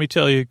new, let me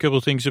tell you a couple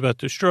of things about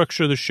the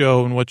structure of the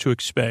show and what to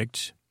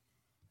expect.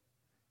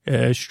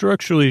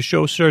 Structurally, the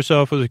show starts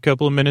off with a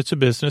couple of minutes of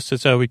business.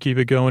 That's how we keep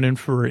it going and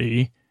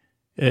free.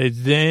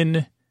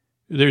 Then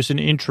there's an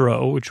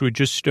intro, which we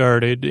just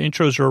started. The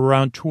intros are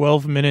around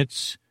 12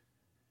 minutes,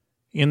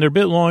 and they're a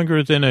bit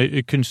longer than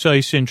a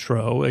concise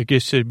intro. I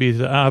guess it'd be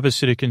the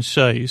opposite of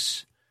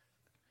concise.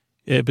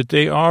 But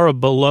they are a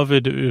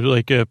beloved,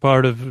 like a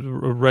part of a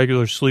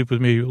regular Sleep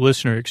With Me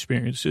listener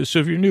experience. So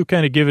if you're new,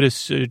 kind of give it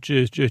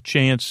a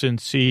chance and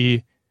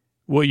see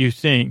what you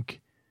think.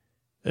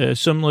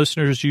 Some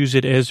listeners use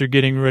it as they're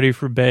getting ready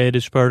for bed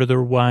as part of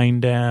their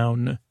wind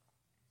down.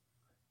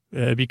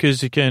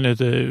 Because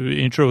the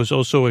intro is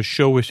also a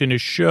show within a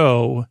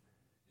show,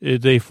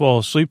 they fall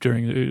asleep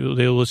during,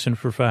 they'll listen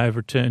for 5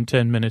 or 10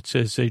 minutes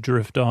as they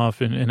drift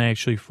off and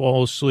actually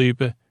fall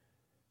asleep.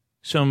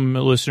 Some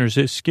listeners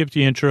skip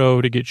the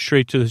intro to get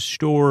straight to the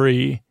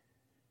story.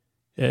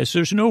 So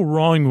there's no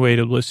wrong way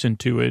to listen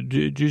to it.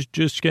 You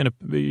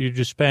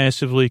just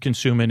passively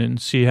consume it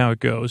and see how it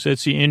goes.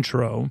 That's the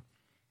intro.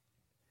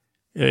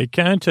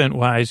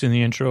 Content-wise in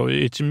the intro,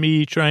 it's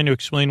me trying to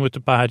explain what the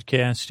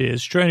podcast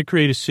is, trying to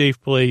create a safe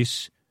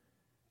place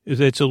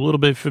that's a little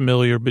bit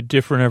familiar but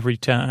different every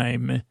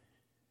time,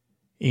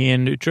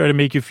 and try to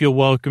make you feel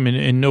welcome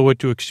and know what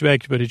to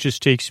expect. But it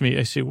just takes me.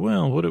 I say,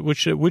 well,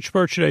 which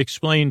part should I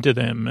explain to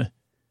them?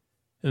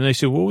 And they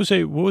say, what was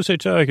I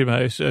talking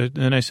about?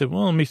 And I said,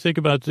 well, let me think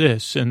about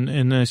this. And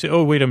then I say,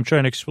 oh, wait, I'm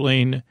trying to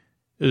explain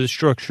the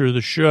structure of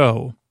the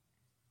show.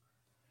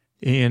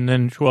 And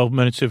then 12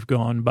 minutes have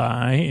gone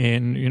by,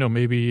 and,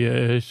 maybe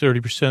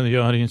 30% of the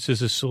audience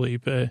is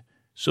asleep.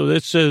 So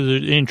that's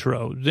the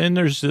intro. Then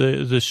there's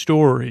the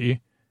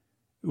story,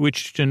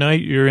 which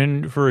tonight you're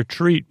in for a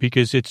treat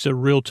because it's a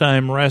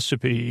real-time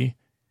recipe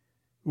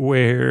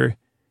where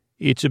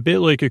it's a bit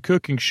like a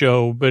cooking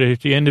show, but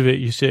at the end of it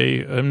you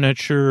say, I'm not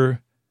sure,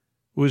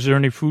 was there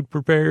any food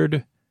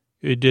prepared?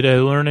 Did I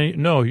learn any?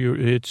 No, you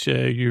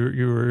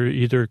were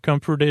either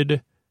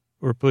comforted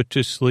or put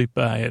to sleep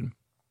by it.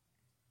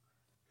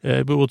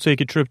 But we'll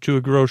take a trip to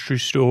a grocery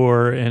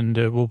store and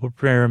we'll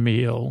prepare a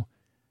meal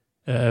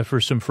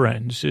for some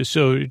friends.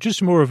 So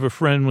just more of a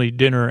friendly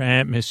dinner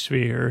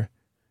atmosphere.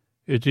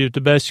 It's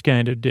the best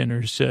kind of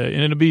dinners. And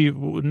it'll be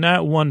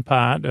not one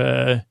pot,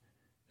 a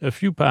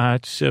few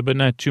pots, but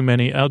not too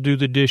many. I'll do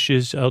the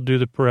dishes. I'll do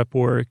the prep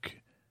work.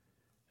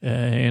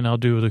 And I'll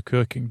do the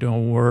cooking.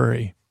 Don't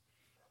worry.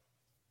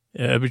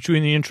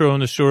 Between the intro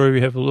and the story,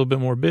 we have a little bit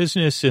more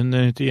business. And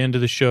then at the end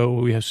of the show,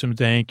 we have some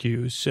thank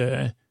yous.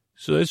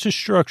 So that's the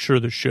structure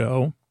of the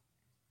show.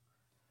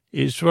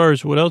 As far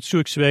as what else to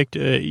expect,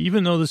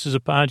 even though this is a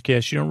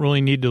podcast, you don't really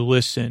need to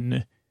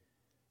listen.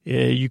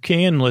 You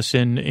can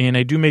listen, and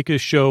I do make a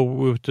show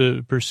with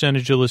the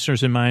percentage of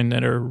listeners in mind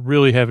that are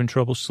really having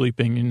trouble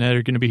sleeping and that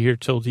are going to be here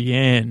till the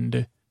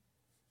end.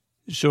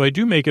 So I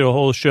do make it a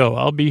whole show.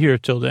 I'll be here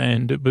till the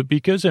end, but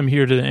because I'm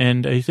here to the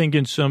end, I think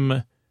in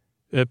some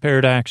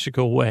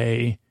paradoxical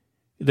way,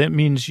 that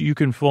means you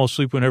can fall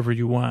asleep whenever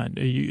you want,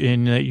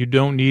 and that you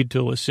don't need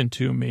to listen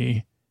to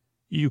me.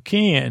 You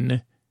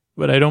can,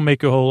 but I don't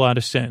make a whole lot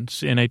of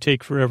sense, and I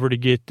take forever to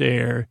get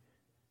there,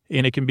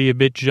 and it can be a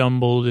bit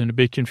jumbled and a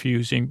bit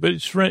confusing, but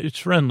it's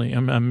friendly.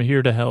 I'm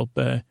here to help.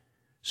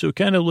 So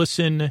kind of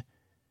listen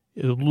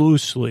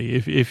loosely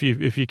if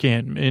you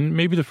can, and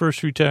maybe the first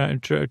few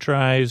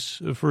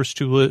tries, the first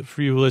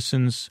few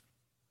listens,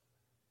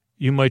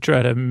 you might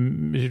try to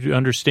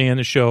understand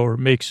the show or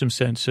make some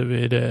sense of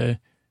it.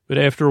 But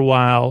after a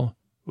while,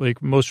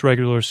 like most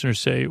regular listeners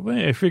say, well,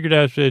 I figured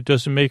out that it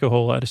doesn't make a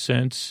whole lot of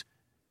sense.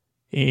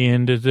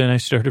 And then I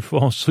started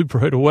falling asleep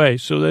right away.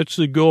 So that's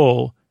the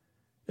goal.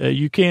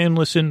 You can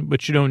listen,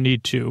 but you don't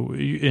need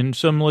to. And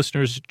some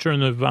listeners turn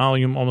the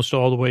volume almost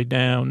all the way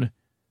down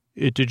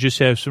to just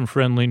have some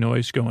friendly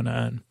noise going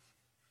on.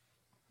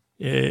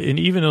 And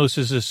even though this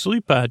is a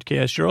sleep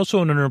podcast, you're also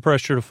under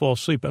pressure to fall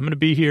asleep. I'm going to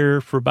be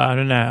here for about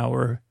an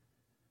hour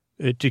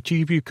to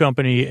keep you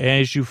company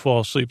as you fall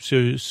asleep.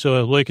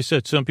 So like I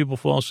said, some people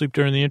fall asleep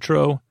during the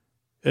intro.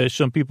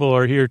 Some people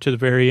are here to the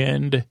very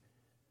end.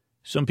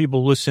 Some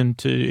people listen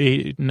to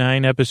 8,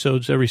 9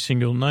 episodes every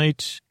single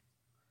night.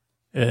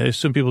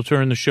 Some people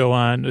turn the show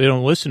on. They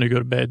don't listen to go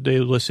to bed. They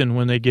listen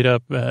when they get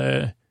up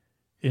to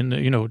go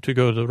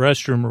to the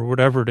restroom or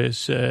whatever it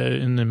is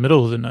in the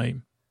middle of the night.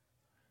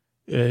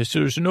 So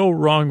there's no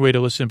wrong way to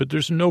listen, but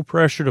there's no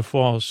pressure to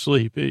fall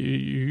asleep.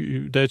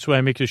 That's why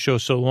I make the show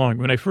so long.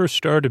 When I first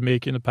started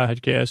making the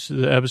podcast,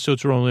 the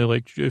episodes were only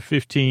like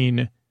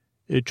 15,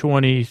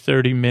 20,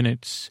 30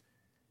 minutes.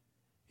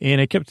 And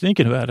I kept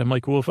thinking about it. I'm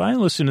like, well, if I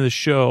listen to the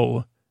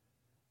show,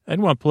 I'd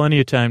want plenty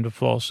of time to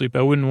fall asleep.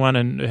 I wouldn't want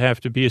to have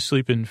to be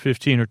asleep in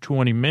 15 or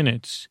 20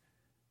 minutes.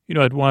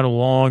 I'd want a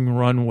long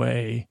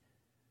runway.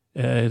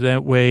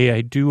 That way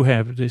I do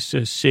have this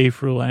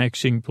safe,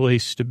 relaxing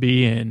place to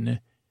be in.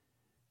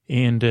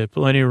 And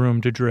plenty of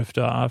room to drift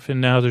off. And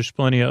now there's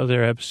plenty of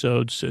other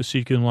episodes, so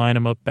you can line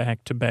them up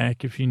back to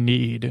back if you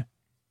need.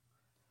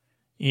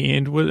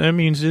 And what that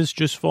means is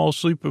just fall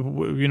asleep,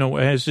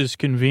 as is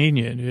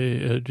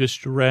convenient.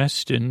 Just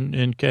rest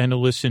and kind of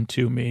listen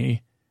to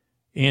me.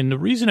 And the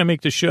reason I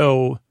make the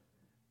show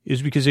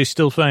is because I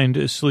still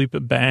find sleep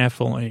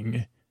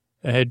baffling.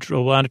 I had a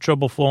lot of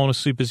trouble falling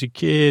asleep as a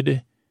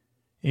kid,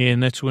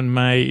 and that's when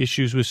my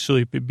issues with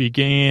sleep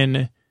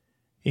began.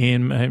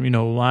 And,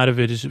 a lot of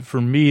it is, for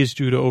me, is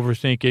due to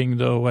overthinking,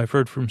 though I've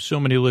heard from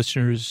so many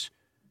listeners,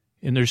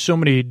 and there's so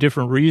many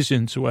different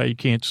reasons why you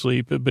can't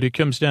sleep, but it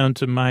comes down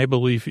to my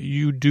belief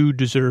you do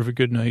deserve a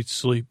good night's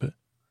sleep.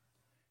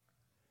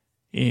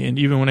 And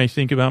even when I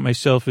think about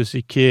myself as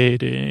a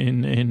kid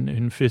in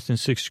 5th and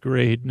 6th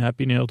grade, not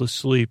being able to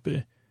sleep,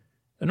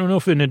 I don't know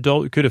if an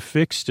adult could have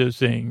fixed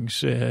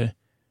things. In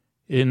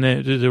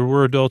that there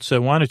were adults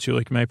that wanted to,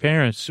 like my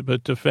parents,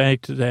 but the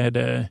fact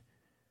that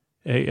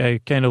I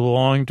kind of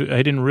longed,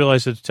 I didn't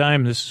realize at the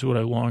time this is what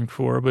I longed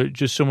for, but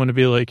just someone to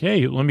be like,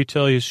 hey, let me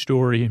tell you a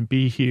story and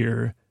be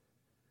here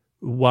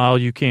while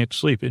you can't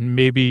sleep. And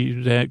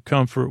maybe that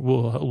comfort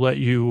will let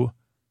you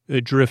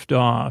drift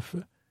off.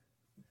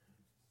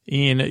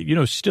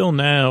 And, still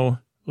now,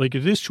 like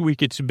this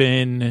week it's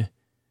been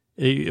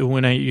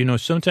when I,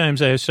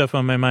 sometimes I have stuff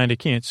on my mind, I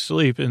can't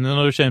sleep. And then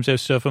other times I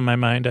have stuff on my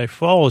mind, I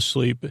fall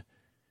asleep.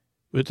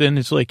 But then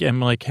it's like I'm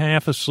like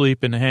half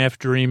asleep and half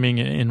dreaming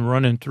and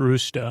running through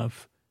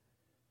stuff.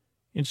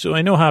 And so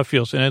I know how it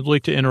feels, and I'd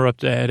like to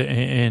interrupt that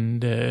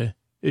and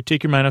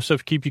take your mind off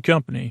stuff, keep you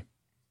company.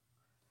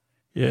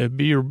 Yeah,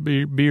 be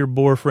your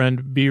bore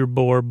friend, be your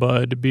bore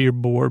bud, be your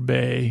bore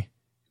bae,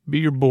 be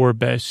your bore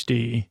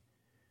bestie.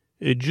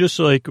 Just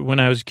like when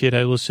I was a kid,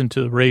 I listened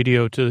to the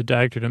radio, to the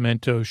Dr.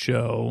 Demento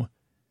show.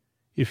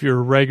 If you're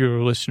a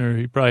regular listener,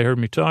 you probably heard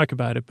me talk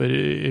about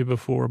it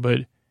before, but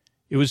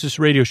it was this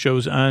radio show. It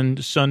was on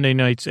Sunday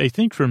nights, I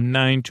think from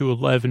 9 to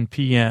 11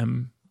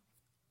 p.m.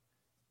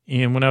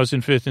 And when I was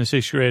in 5th and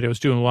 6th grade, I was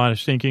doing a lot of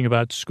thinking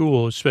about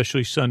school,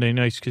 especially Sunday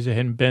nights, because I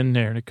hadn't been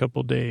there in a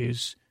couple of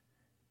days.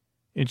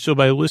 And so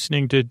by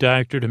listening to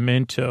Dr.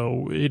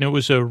 Demento, and it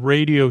was a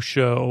radio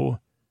show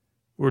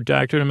where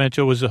Dr.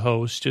 Demento was the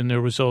host, and there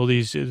was all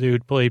these, they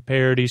would play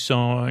parody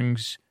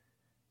songs.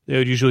 They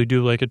would usually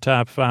do like a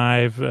top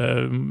 5,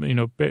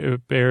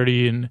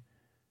 parody and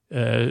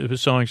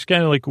songs,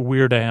 kind of like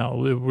Weird Al.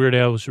 Weird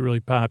Al was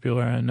really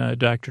popular on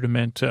Dr.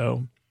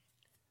 Demento.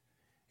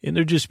 And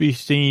there'd just be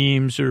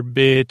themes or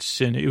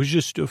bits, and it was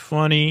just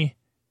funny.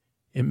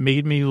 It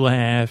made me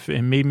laugh.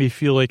 It made me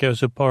feel like I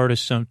was a part of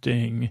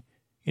something,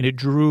 and it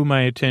drew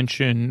my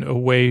attention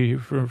away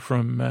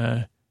from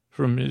the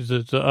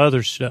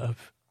other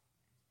stuff.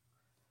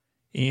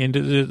 And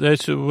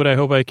that's what I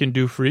hope I can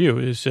do for you.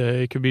 Is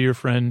I can be your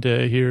friend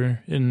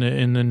here in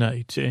the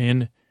night,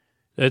 and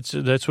that's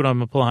what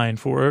I'm applying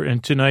for.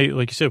 And tonight,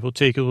 like I said, we'll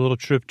take a little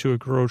trip to a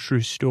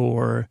grocery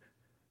store.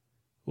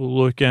 We'll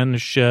look on the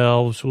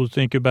shelves. We'll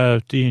think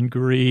about the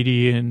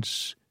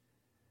ingredients,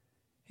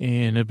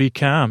 and be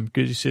calm.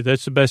 Because you see,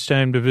 that's the best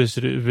time to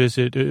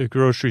visit a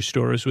grocery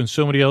store is when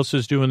somebody else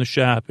is doing the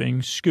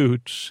shopping,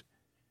 scoots,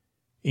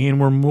 and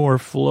we're more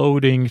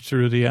floating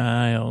through the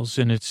aisles,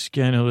 and it's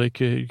kind of like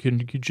you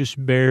can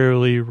just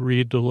barely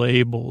read the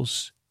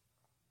labels,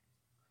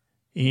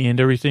 and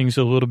everything's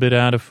a little bit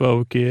out of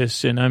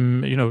focus. And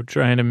I'm,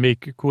 trying to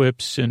make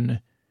quips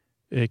and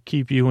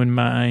keep you in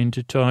mind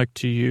to talk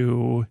to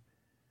you.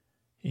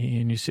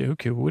 And you say,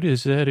 okay, what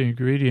is that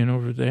ingredient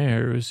over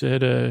there? Is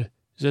that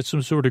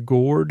some sort of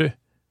gourd?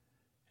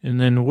 And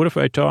then what if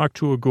I talk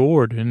to a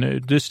gourd?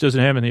 And this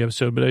doesn't happen in the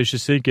episode, but I was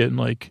just thinking,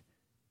 like,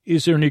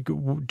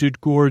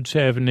 did gourds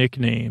have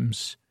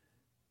nicknames?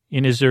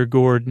 And is there a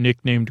gourd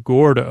nicknamed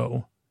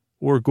Gordo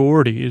or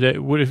Gordy?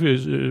 What if it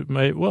is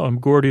I'm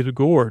Gordy the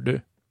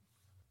Gourd.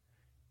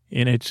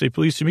 And I'd say,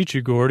 pleased to meet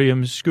you, Gordy.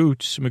 I'm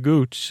Scoots,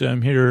 Magoots.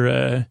 I'm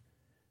here,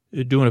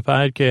 doing a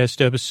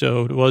podcast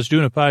episode. Well, I was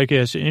doing a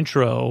podcast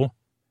intro,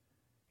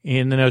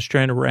 and then I was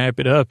trying to wrap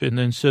it up, and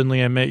then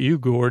suddenly I met you,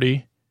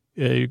 Gordy.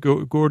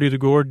 Gordy the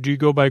Gourd. Do you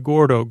go by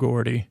Gordo,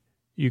 Gordy?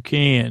 You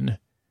can.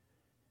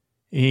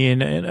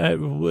 And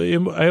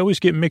I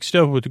always get mixed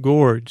up with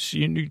gourds.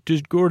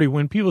 Does Gordy,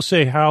 when people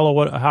say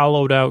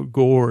hollowed out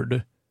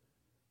gourd,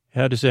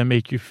 how does that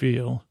make you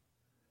feel?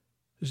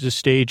 It's a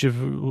stage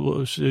of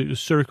a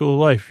circle of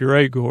life. You're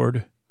right,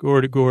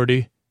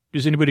 Gordy.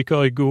 Does anybody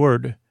call you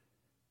Gourd?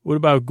 What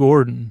about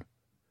Gordon?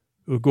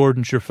 Well,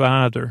 Gordon's your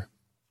father.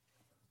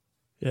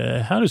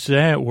 How does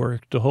that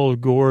work, the whole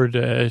gourd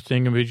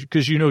thing?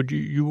 Because,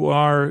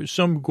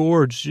 some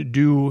gourds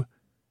do.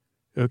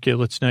 Okay,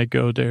 let's not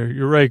go there.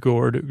 You're right,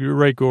 Gordy.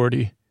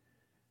 Gordy,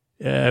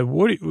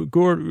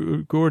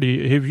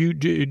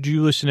 do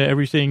you listen to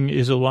Everything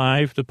is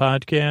Alive, the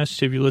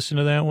podcast? Have you listened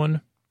to that one?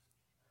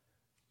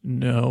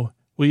 No.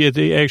 Well, yeah,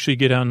 they actually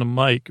get on the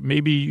mic.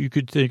 Maybe you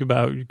could think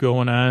about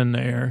going on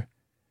there.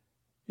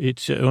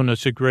 It's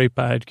a great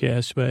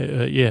podcast,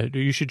 but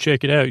you should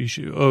check it out.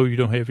 You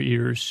don't have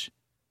ears.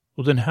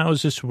 Well, then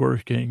how's this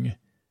working?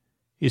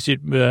 Is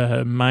it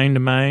mind to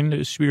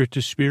mind, spirit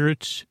to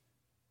spirits?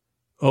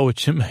 Oh,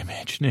 it's in my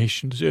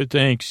imagination.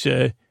 Thanks.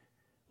 Well,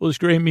 it's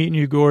great meeting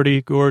you,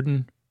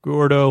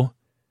 Gordo.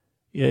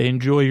 Yeah,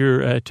 enjoy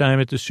your time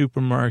at the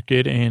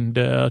supermarket, and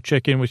I'll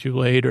check in with you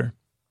later.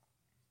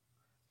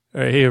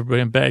 All right, hey,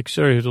 everybody, I'm back.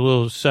 Sorry, it was a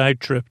little side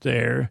trip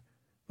there.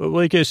 But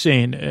like I was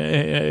saying,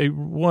 I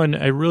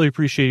really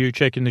appreciate you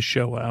checking the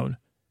show out.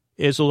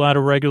 As a lot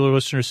of regular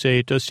listeners say,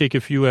 it does take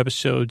a few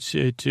episodes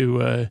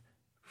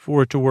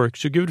for it to work.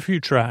 So give it a few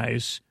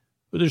tries.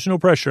 But there's no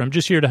pressure. I'm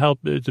just here to help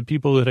the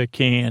people that I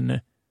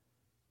can,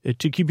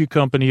 to keep you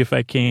company if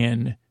I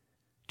can,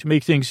 to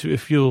make things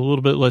feel a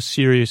little bit less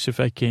serious if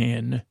I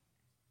can,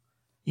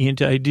 and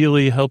to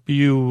ideally help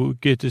you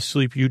get the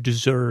sleep you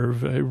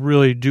deserve. I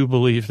really do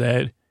believe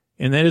that.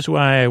 And that is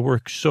why I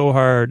work so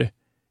hard.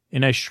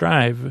 And I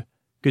strive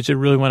because I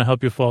really want to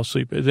help you fall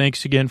asleep.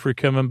 Thanks again for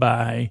coming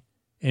by.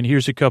 And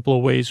here's a couple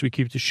of ways we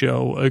keep the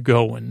show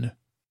going.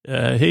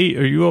 Hey,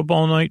 are you up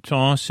all night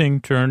tossing,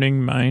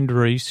 turning, mind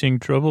racing,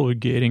 trouble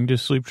getting to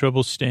sleep,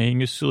 trouble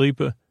staying asleep?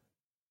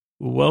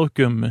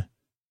 Welcome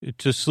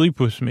to Sleep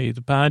With Me,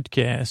 the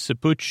podcast that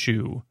puts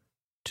you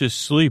to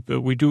sleep.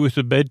 We do it with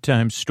a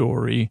bedtime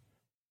story.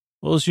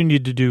 All you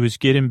need to do is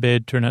get in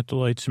bed, turn out the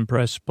lights, and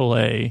press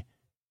play.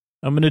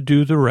 I'm going to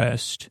do the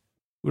rest.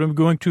 What I'm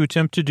going to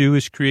attempt to do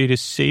is create a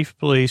safe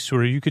place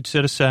where you could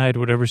set aside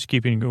whatever's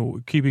keeping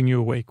you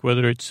awake,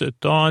 whether it's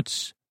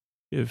thoughts,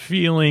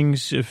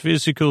 feelings,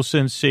 physical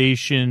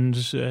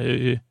sensations,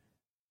 like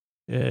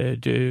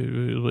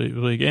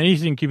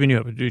anything keeping you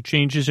up.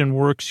 Changes in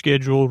work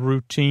schedule,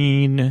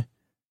 routine,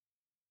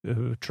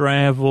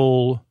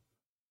 travel,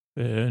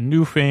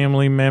 new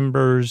family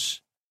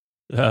members,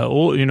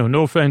 no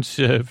offense,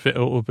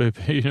 adult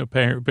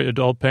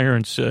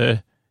parents,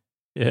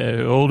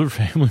 older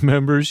family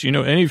members,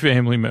 any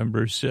family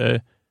members,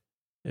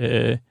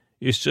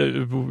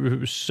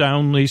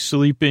 soundly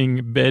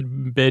sleeping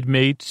bed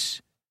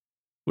mates.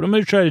 What I'm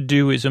going to try to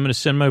do is I'm going to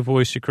send my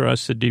voice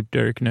across the deep,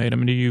 dark night. I'm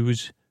going to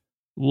use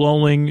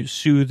lulling,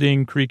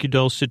 soothing, creaky,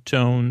 dulcet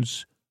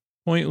tones,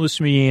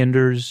 pointless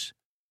meanders.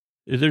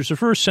 There's a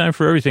first time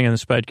for everything on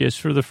this podcast.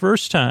 For the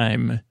first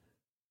time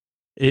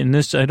in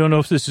this, I don't know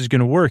if this is going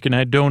to work, and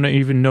I don't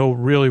even know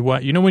really why.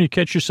 When you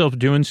catch yourself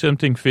doing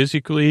something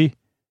physically,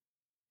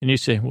 and you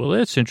say, well,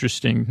 that's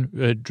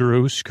interesting,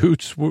 Drew,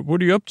 Scoots,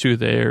 what are you up to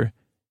there?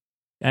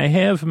 I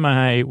have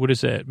what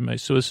is that?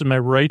 So this is my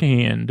right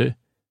hand,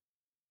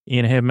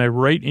 and I have my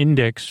right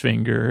index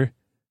finger.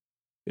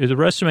 The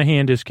rest of my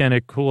hand is kind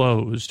of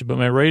closed, but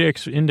my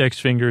right index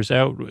finger is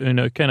out in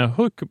a kind of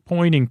hook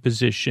pointing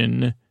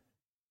position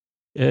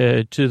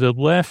to the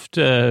left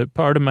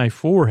part of my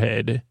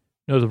forehead.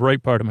 No, the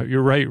right part of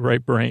your right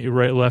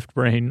left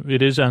brain.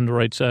 It is on the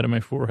right side of my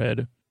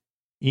forehead.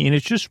 And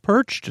it's just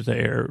perched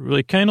there,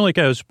 like kind of like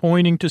I was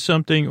pointing to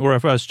something, or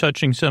if I was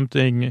touching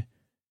something,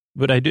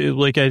 but I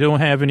don't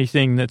have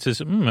anything that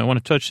says, I want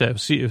to touch that.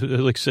 See,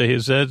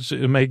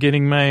 am I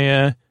getting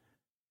my,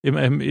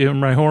 am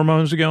my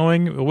hormones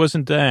going? It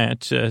wasn't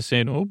that,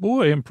 saying, oh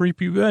boy, I'm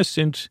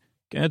prepubescent,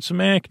 got some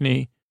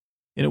acne.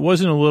 And it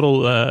wasn't a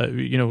little,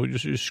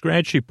 just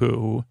scratchy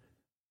poo.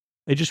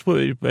 I just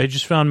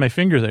found my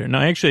finger there.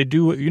 Now, actually, I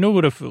do,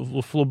 what a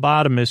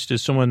phlebotomist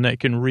is, someone that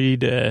can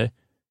read,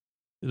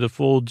 the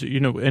fold,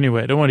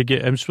 anyway, I don't want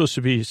to I'm supposed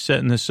to be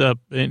setting this up,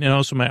 and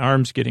also my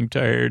arm's getting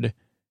tired.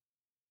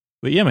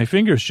 But yeah, my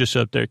finger's just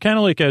up there. Kind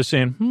of like I was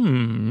saying,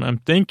 I'm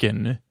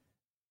thinking.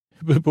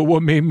 But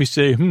what made me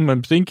say,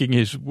 I'm thinking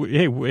is,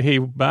 hey,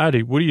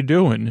 body, what are you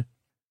doing?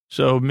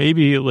 So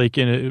maybe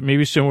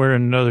maybe somewhere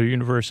in another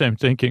universe, I'm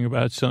thinking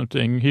about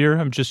something. Here,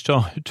 I'm just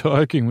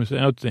talking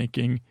without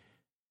thinking.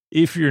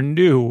 If you're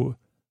new,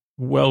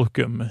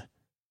 welcome.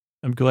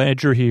 I'm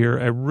glad you're here.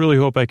 I really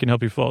hope I can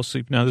help you fall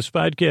asleep. Now, this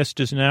podcast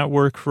does not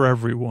work for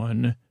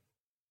everyone,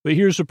 but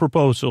here's a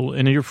proposal,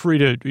 and you're free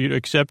to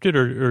accept it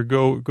or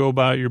go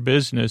about your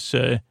business.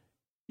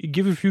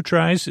 Give it a few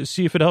tries,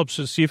 see if it helps,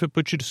 see if it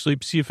puts you to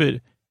sleep, see if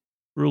it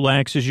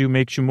relaxes you,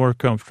 makes you more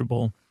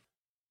comfortable.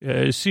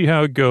 See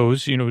how it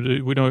goes.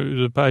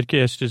 The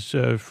podcast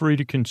is free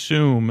to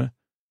consume,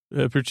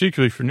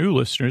 particularly for new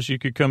listeners. You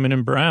could come in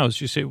and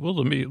browse. You say, well,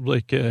 let me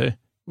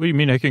what do you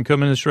mean I can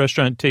come in this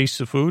restaurant, taste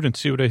the food, and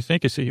see what I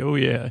think? I say, oh,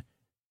 yeah,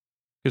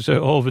 because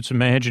all of it's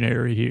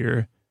imaginary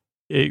here.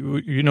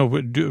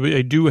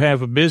 I do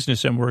have a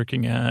business I'm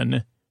working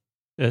on,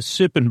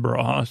 Sippin'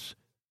 Broth,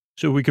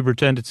 so we could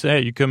pretend it's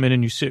that. You come in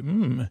and you say,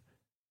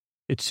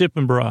 it's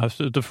Sippin' Broth.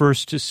 The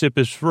first sip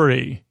is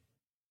free.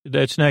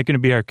 That's not going to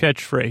be our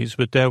catchphrase,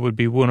 but that would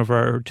be one of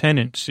our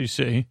tenants, you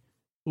see.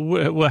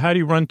 Well, how do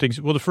you run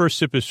things? Well, the first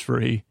sip is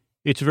free.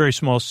 It's a very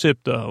small sip,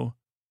 though.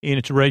 And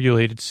it's a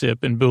regulated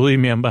sip, and believe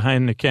me, I'm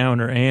behind the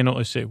counter, and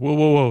I say,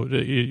 whoa,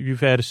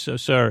 you've had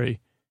sorry.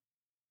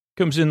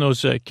 Comes in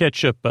those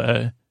ketchup,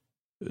 the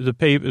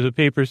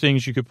paper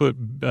things you could put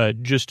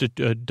just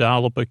a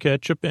dollop of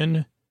ketchup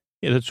in.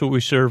 Yeah, that's what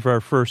we serve.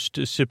 Our first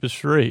sip is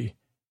free.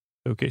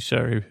 Okay,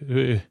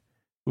 sorry.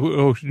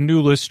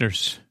 New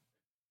listeners.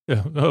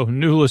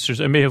 New listeners.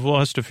 I may have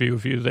lost a few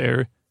of you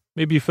there.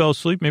 Maybe you fell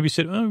asleep. Maybe you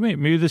said, wait,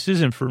 maybe this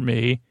isn't for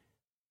me.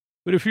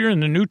 But if you're in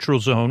the neutral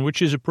zone,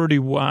 which is a pretty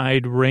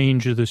wide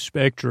range of the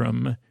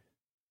spectrum,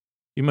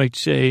 you might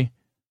say,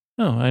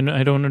 I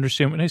don't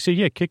understand. When I say,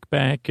 yeah, kick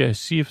back,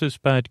 see if this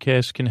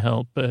podcast can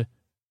help.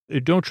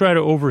 Don't try to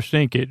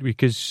overthink it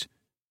because,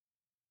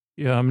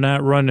 I'm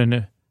not running.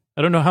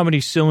 I don't know how many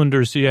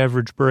cylinders the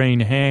average brain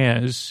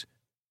has.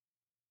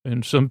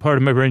 And some part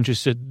of my brain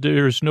just said,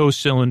 there's no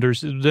cylinders.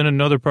 Then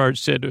another part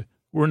said,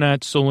 we're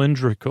not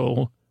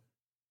cylindrical.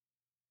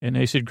 And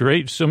I said,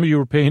 great, some of you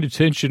were paying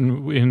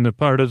attention in the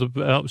part of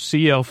the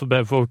C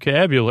alphabet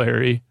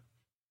vocabulary.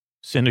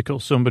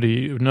 Cynical,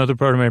 another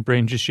part of my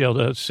brain just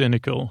yelled out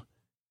cynical.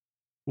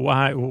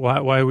 Why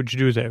would you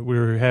do that? We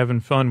were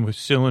having fun with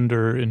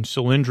cylinder and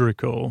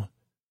cylindrical.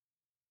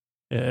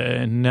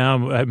 And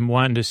now I'm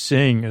wanting to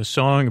sing a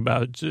song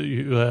about,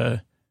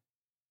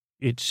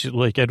 it's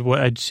like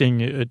I'd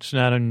sing, it's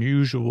not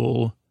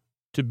unusual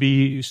to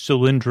be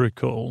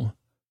cylindrical.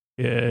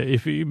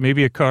 If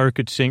maybe a car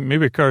could sing,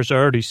 maybe a car's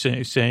already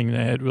saying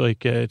that,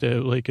 like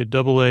a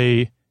double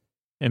A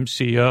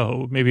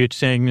MCO. Maybe it's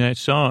saying that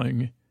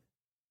song.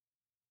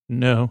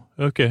 No.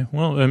 Okay.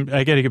 Well,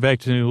 I got to get back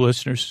to the new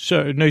listeners.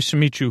 So nice to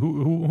meet you.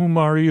 Whom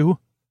are you?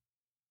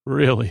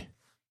 Really?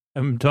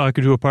 I'm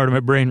talking to a part of my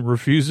brain that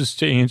refuses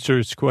to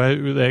answer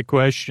that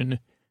question.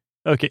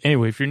 Okay.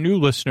 Anyway, if you're a new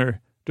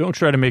listener, don't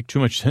try to make too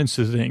much sense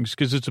of things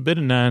because it's a bit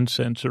of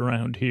nonsense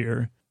around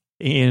here.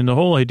 And the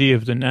whole idea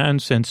of the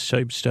nonsense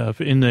type stuff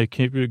in the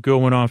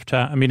going off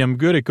topic. I mean, I'm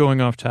good at going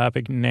off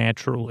topic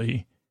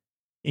naturally,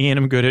 and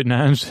I'm good at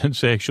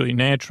nonsense actually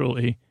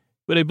naturally.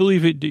 But I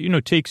believe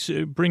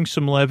it, brings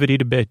some levity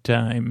to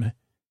bedtime.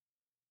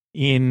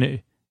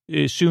 And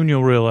soon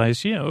you'll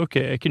realize, yeah,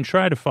 okay, I can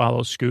try to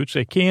follow Scoots.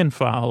 I can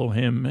follow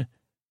him.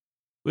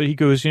 But he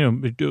goes,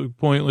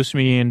 pointless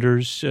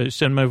meanders,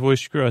 send my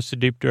voice across the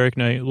deep dark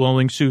night,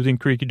 lulling, soothing,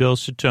 creaky,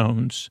 dulcet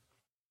tones.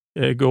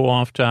 Go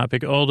off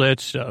topic, all that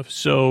stuff.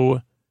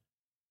 So,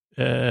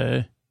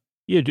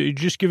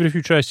 just give it a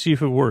few tries, see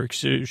if it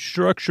works.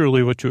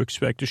 Structurally, what to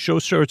expect. The show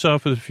starts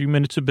off with a few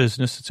minutes of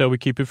business. That's how we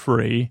keep it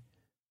free,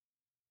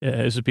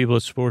 as the people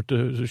that support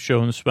the show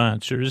and the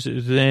sponsors.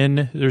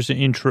 Then there's an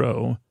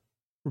intro.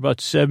 We're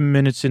about 7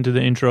 minutes into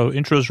the intro.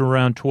 Intros are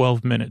around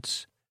 12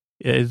 minutes.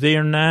 They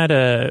are not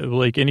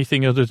like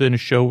anything other than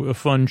a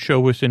fun show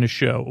within a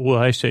show. Well,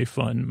 I say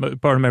fun.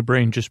 Part of my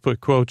brain just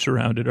put quotes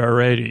around it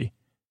already.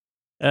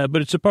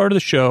 But it's a part of the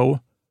show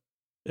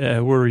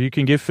where you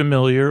can get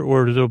familiar,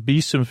 or there'll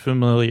be some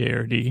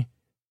familiarity,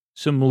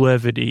 some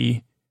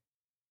levity.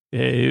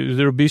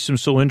 There'll be some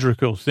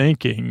cylindrical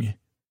thinking,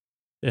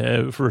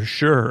 for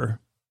sure.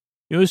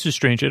 This is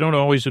strange. I don't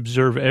always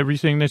observe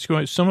everything that's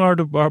going on. Some part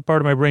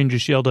of my brain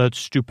just yelled out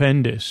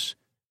stupendous,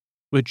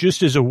 but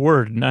just as a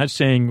word, not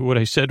saying what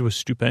I said was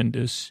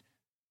stupendous.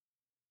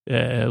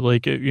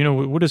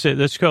 What is it?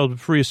 That's called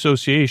free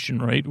association,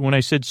 right? When I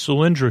said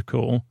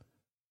cylindrical,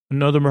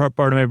 another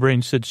part of my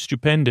brain said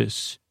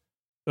stupendous.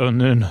 And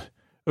then,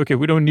 okay,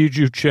 we don't need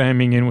you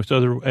chiming in with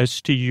other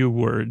STU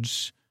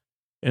words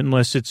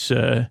unless it's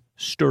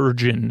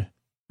sturgeon.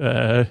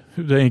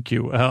 Thank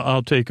you.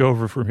 I'll take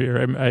over from here.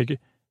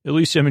 At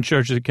least I'm in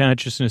charge of the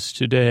consciousness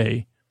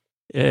today.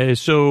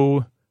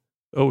 So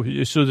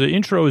the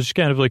intro is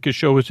kind of like a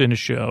show within a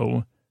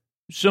show.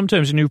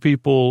 Sometimes new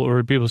people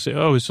or people say,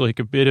 oh, it's like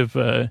a bit of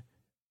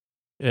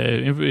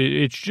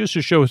it's just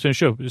a show within a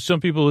show. Some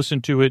people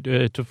listen to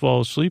it to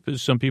fall asleep.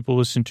 Some people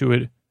listen to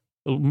it.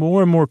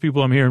 More and more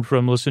people I'm hearing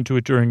from listen to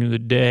it during the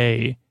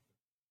day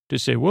to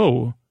say,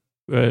 whoa,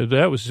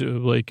 that was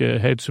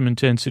had some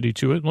intensity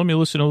to it. Let me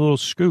listen to a little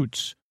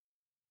Scoots.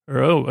 Or,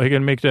 oh, I got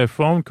to make that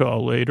phone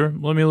call later.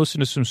 Let me listen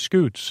to some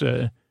Scoots.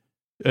 So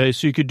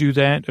you could do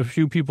that. A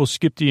few people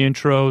skip the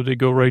intro. They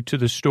go right to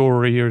the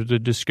story or the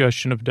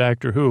discussion of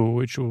Doctor Who,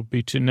 which will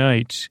be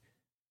tonight.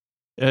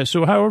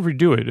 So however you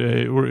do it,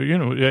 a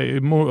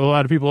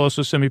lot of people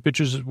also send me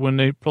pictures when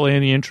they play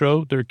in the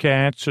intro, their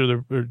cats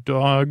or their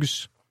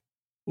dogs.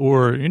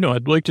 Or,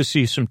 I'd like to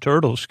see some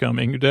turtles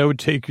coming. That would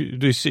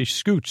they say,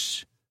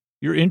 Scoots,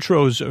 your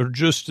intros are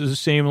just the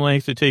same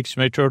length it takes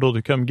my turtle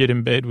to come get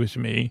in bed with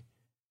me.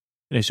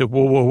 And I said,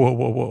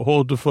 whoa,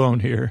 hold the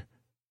phone here.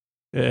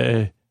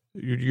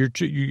 You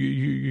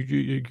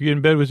get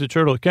in bed with the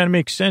turtle. It kind of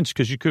makes sense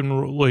because you couldn't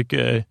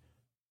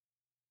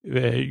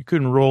you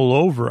couldn't roll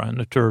over on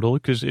the turtle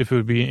because if it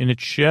would be in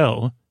its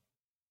shell,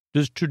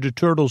 do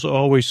turtles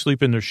always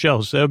sleep in their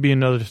shells? That would be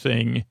another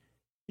thing.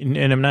 And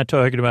I'm not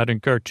talking about in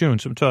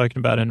cartoons. I'm talking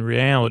about in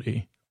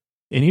reality.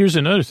 And here's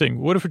another thing.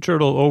 What if a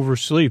turtle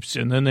oversleeps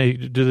and then they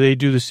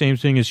do the same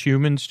thing as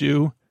humans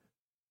do?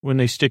 When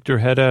they stick their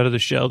head out of the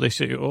shell, they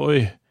say,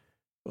 oh,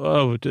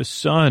 the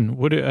sun.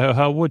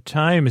 What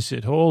time is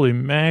it? Holy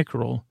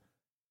mackerel.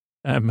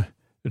 Now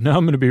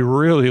I'm going to be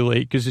really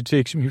late because it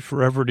takes me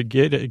forever to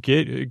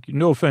get.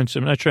 No offense.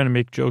 I'm not trying to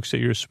make jokes at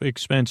your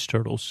expense,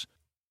 turtles.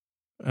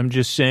 I'm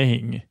just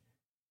saying,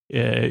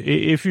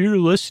 if you're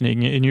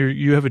listening and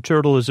you have a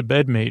turtle as a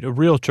bedmate, a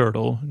real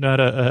turtle, not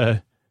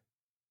a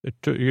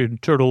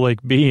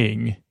turtle-like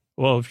being.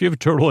 Well, if you have a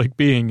turtle-like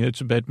being,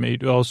 it's a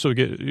bedmate. Also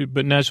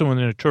but not someone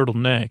in a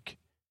turtleneck.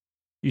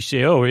 You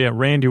say, oh yeah,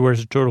 Randy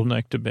wears a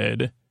turtleneck to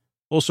bed.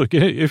 Also,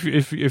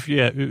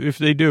 if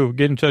they do,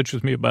 get in touch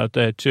with me about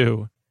that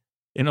too.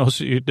 And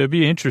also, that'd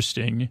be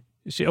interesting.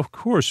 You see, of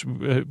course,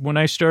 when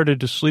I started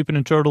to sleep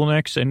in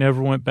turtlenecks, I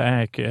never went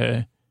back.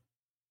 I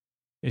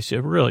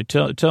said, really,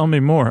 tell me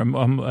more.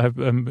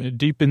 I'm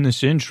deep in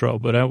this intro,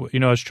 but I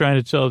was trying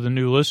to tell the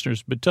new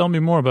listeners, but tell me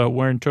more about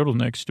wearing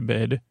turtlenecks to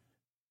bed.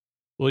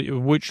 Well,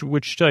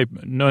 which type?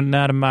 No,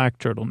 not a mock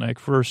turtleneck,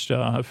 first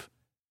off.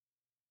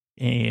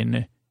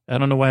 And I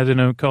don't know why they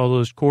don't call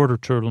those quarter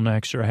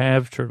turtlenecks or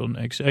half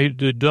turtlenecks.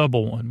 The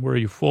double one where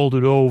you fold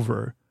it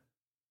over.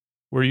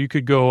 Where you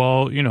could go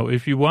all,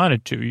 if you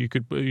wanted to, you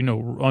could,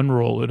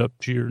 unroll it up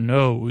to your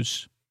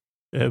nose,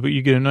 but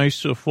you get a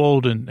nice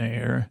fold in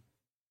there,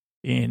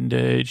 and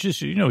it's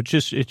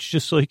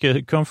just like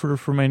a comforter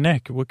for my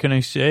neck. What can I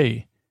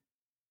say?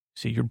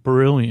 See, you're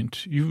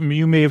brilliant.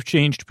 You may have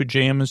changed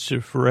pajamas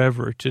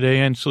forever.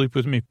 Today on Sleep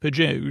With Me,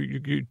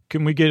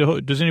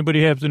 does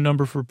anybody have the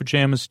number for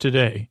pajamas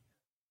today?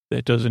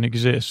 That doesn't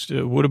exist.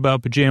 What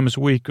about pajamas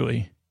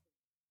weekly?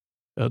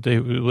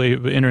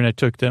 The internet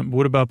took them.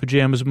 What about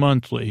pajamas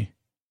monthly?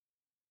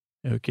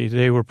 Okay,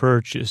 they were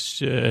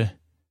purchased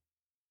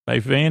by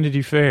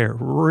Vanity Fair.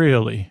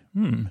 Really?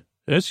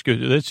 That's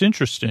good. That's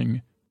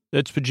interesting.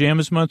 That's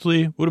pajamas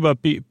monthly. What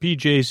about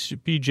PJs?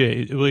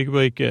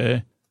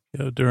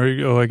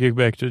 I get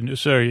back to,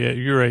 sorry, yeah,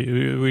 you're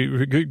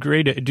right.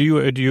 Great. Do you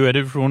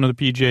edit for one of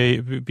the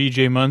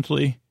PJ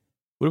Monthly?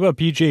 What about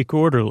PJ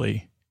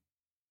Quarterly?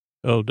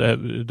 Oh,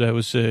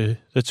 that's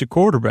a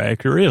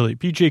quarterback, really.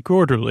 PJ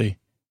Quarterly.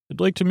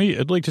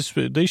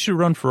 They should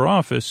run for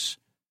office.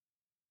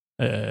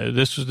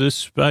 This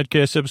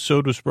podcast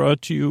episode was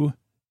brought to you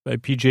by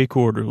PJ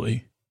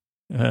Quarterly.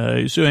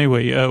 So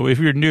anyway, if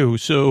you're new,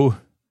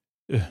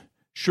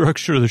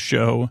 structure of the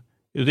show.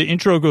 The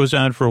intro goes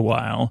on for a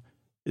while.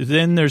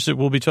 Then there's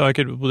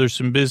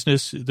some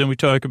business. Then we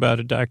talk about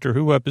a Doctor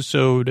Who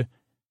episode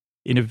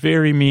in a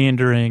very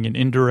meandering and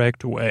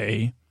indirect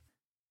way.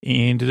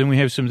 And then we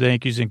have some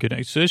thank yous and good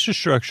nights. So it's a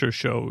structure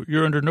show.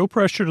 You're under no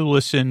pressure to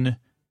listen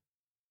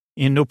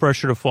and no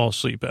pressure to fall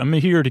asleep. I'm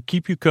here to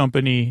keep you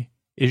company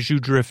as you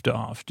drift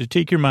off, to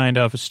take your mind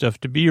off of stuff,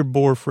 to be your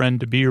bore friend,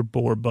 to be your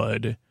bore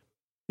bud,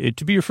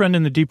 to be your friend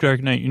in the deep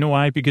dark night. You know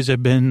why? Because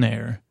I've been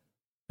there,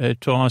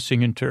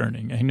 tossing and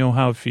turning. I know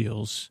how it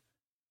feels.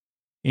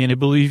 And I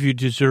believe you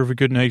deserve a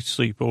good night's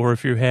sleep. Or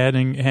if you're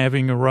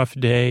having a rough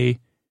day,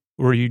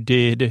 or you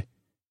did,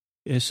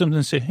 something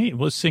to say, hey,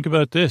 let's think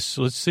about this.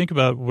 Let's think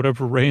about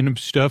whatever random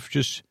stuff.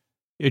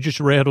 It just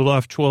rattled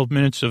off 12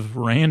 minutes of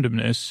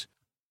randomness.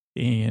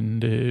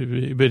 And,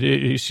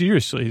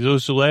 seriously,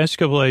 the last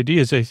couple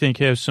ideas, I think,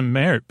 have some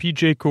merit.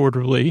 PJ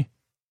Quarterly.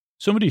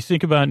 Somebody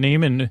think about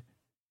naming,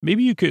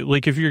 maybe you could,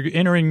 like, if you're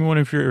entering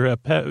if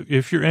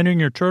you're entering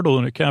your turtle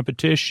in a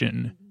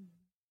competition,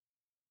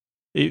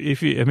 I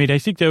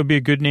think that would be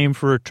a good name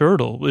for a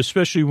turtle,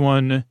 especially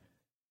one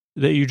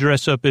that you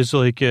dress up as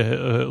like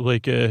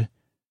a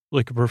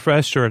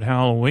professor at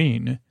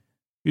Halloween.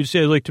 You'd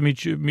say, I'd like to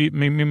meet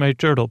my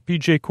turtle,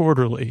 PJ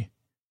Quarterly.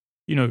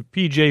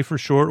 PJ for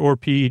short, or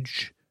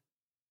Peach.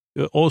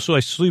 Also, I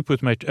sleep in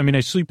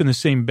the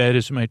same bed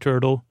as my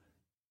turtle.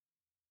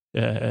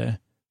 So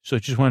I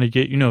just want to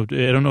get,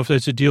 I don't know if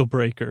that's a deal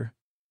breaker.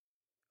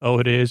 Oh,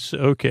 it is?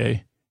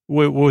 Okay.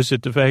 What was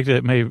it? The fact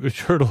that my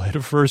turtle had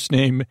a first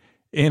name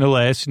and a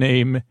last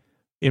name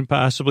and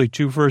possibly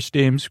two first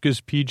names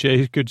because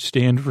PJ could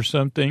stand for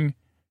something?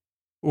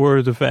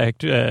 Or the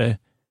fact,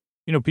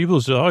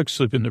 people's dogs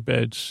sleep in their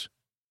beds.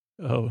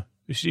 Oh,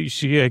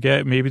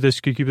 maybe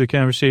this could keep the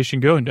conversation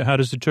going. How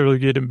does the turtle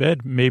get in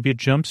bed? Maybe it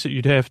jumps it.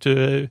 You'd have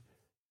to,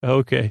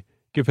 okay,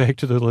 get back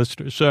to the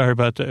listener. Sorry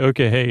about that.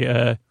 Okay,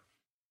 hey,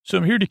 so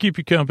I'm here to keep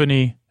you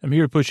company. I'm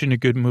here to put you in a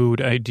good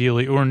mood,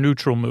 ideally, or a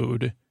neutral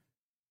mood.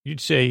 You'd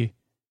say,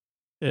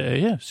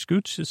 yeah,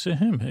 Scoots, it's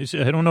him.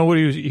 I don't know what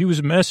he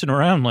was messing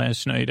around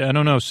last night. I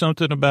don't know,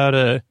 something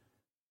about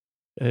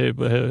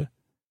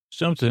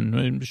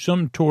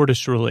some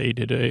tortoise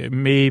related,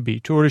 maybe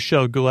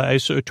tortoiseshell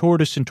glass, a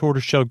tortoise and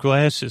tortoiseshell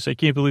glasses. I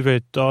can't believe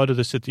I thought of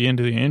this at the end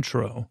of the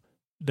intro.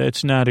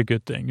 That's not a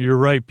good thing. You're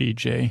right,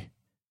 PJ.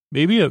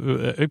 Maybe a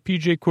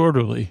PJ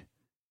Quarterly.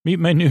 Meet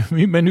my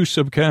new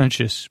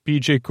subconscious,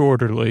 PJ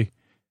Quarterly.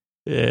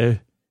 If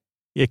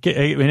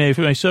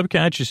my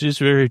subconscious is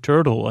very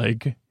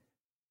turtle-like,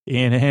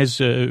 and it has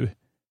can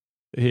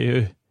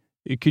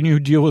you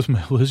deal with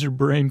my lizard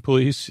brain,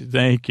 please?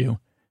 Thank you.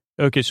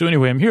 Okay, so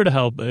anyway, I'm here to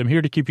help. I'm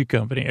here to keep you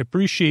company. I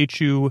appreciate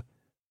you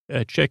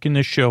checking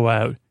this show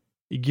out.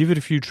 You give it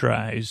a few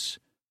tries.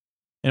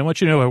 And I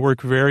want you to know I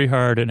work very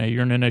hard, and I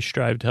yearn and I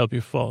strive to help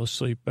you fall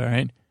asleep, all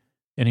right?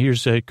 And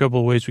here's a couple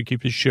of ways we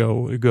keep the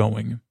show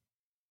going.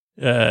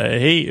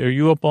 Hey, are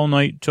you up all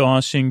night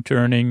tossing,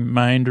 turning,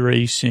 mind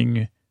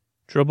racing,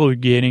 trouble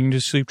getting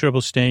to sleep,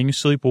 trouble staying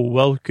asleep? Well,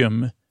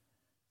 welcome.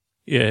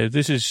 Yeah,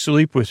 this is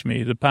Sleep With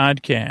Me, the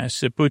podcast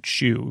that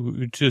puts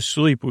you to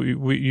sleep.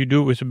 You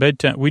do it with a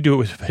bedtime. We do it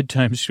with a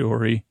bedtime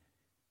story.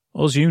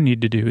 All you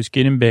need to do is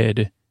get in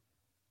bed,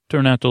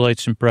 turn out the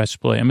lights, and press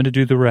play. I'm going to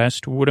do the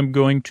rest. What I'm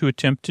going to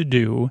attempt to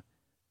do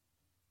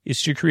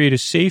is to create a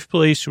safe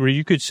place where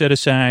you could set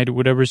aside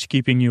whatever's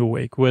keeping you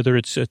awake, whether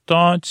it's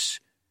thoughts,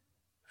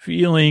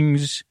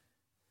 feelings.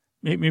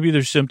 Maybe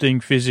there's something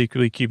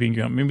physically keeping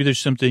you up. Maybe there's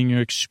something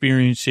you're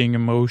experiencing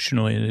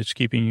emotionally that's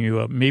keeping you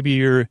up. Maybe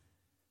you're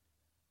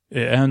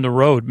on the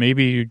road.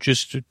 Maybe you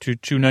just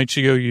two nights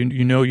ago,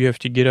 you have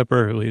to get up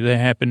early. That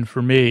happened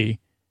for me.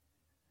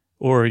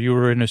 Or you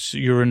were in a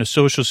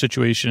social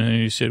situation and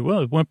you said,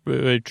 well,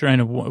 trying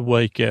to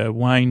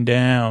wind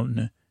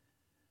down.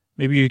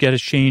 Maybe you got a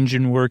change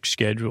in work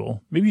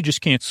schedule. Maybe you just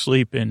can't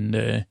sleep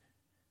and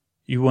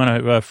you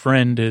want a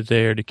friend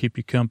there to keep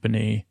you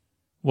company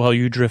while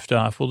you drift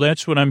off. Well,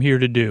 that's what I'm here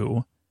to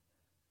do.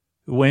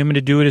 The way I'm going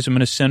to do it is I'm going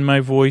to send my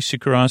voice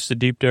across the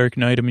deep, dark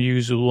night. I'm going to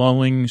use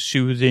lulling,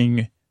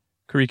 soothing,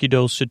 creaky,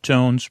 dulcet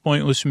tones,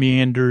 pointless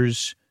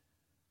meanders,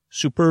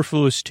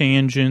 superfluous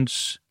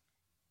tangents.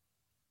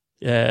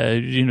 I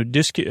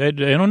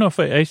don't know if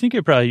I think I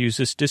probably use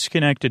this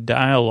disconnected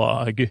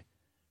dialogue.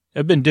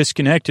 I've been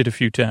disconnected a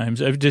few times.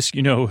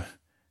 The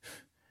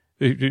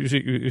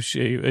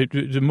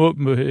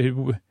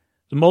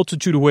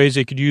multitude of ways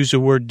I could use the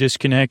word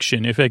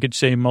disconnection, if I could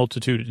say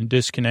multitude and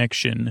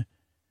disconnection.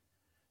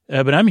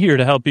 But I'm here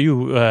to help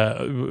you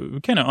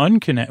kind of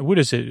unconnect. What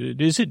is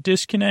it? Is it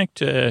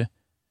disconnect?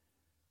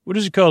 what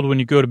is it called when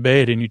you go to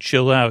bed and you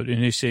chill out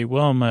and they say,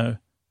 well,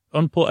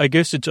 I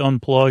guess it's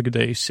unplugged,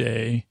 they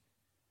say.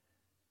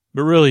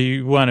 But really,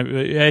 you want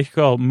to, I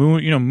call it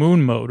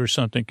moon mode or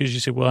something, because you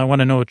say, well, I want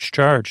to know it's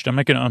charged. I'm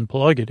not going to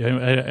unplug it.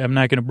 I'm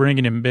not going to bring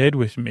it in bed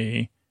with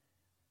me.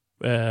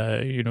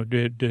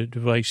 The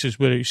devices,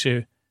 but you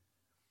say,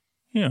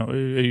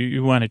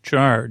 you want it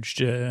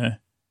charged.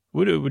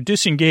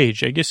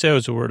 Disengage. I guess that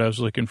was the word I was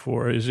looking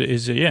for.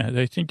 Yeah,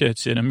 I think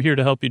that's it. I'm here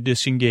to help you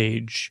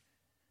disengage.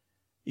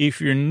 If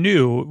you're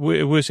new,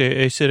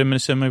 I said I'm going to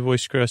send my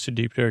voice across the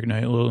deep dark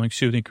night, lulling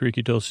soothing,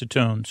 creaky, dulcet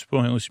tones,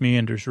 pointless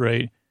meanders,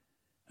 right?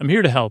 I'm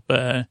here to help.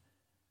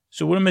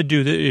 So what I'm going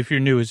to do, if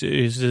you're new, is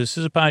this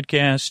is a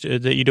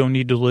podcast that you don't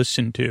need to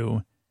listen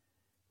to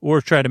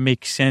or try to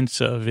make sense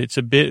of. It's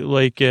a bit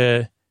like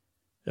a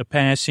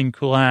passing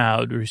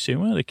cloud where you say,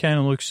 well, it kind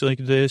of looks like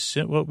this,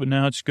 well, but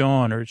now it's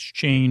gone or it's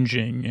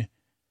changing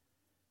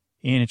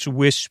and it's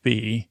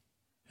wispy.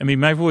 I mean,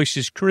 my voice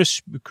is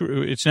crisp.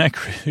 It's not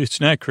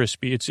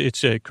crispy.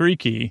 It's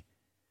creaky.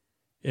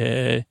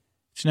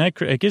 It's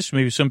not, I guess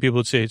maybe some people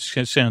would say it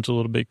sounds a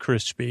little bit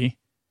crispy.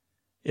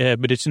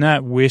 But it's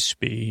not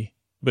wispy,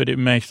 but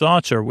my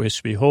thoughts are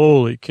wispy.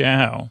 Holy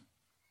cow.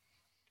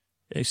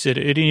 I said,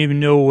 I didn't even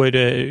know what,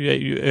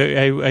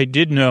 I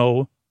did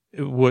know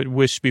what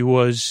wispy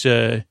was,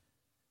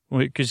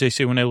 because they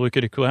say when I look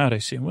at a cloud, I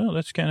say, well,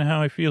 that's kind of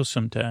how I feel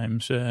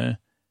sometimes. And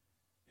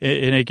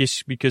I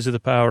guess because of the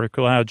power of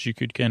clouds, you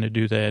could kind of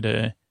do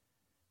that,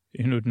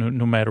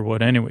 no matter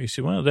what anyway.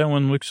 So, well, that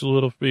one looks a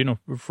little,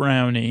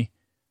 frowny.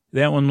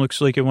 That one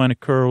looks like I want to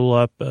curl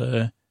up,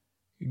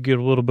 get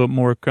a little bit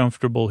more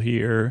comfortable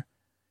here.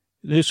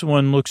 This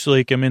one looks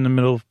like I'm in the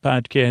middle of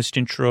podcast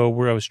intro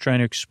where I was trying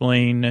to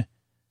explain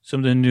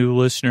something to a new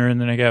listener,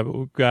 and then I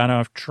got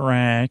off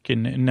track,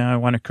 and now I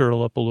want to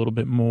curl up a little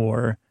bit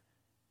more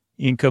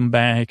and come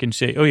back and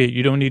say, oh, yeah,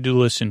 you don't need to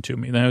listen to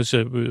me. That was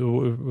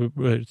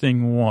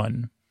thing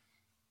one.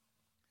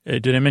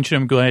 Did I mention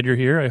I'm glad you're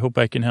here? I hope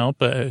I can help.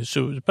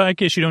 So the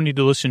podcast you don't need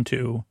to listen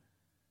to.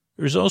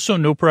 There's also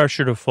no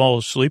pressure to fall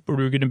asleep.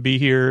 We're going to be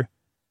here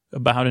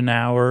about an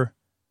hour,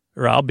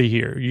 or I'll be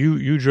here.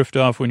 You drift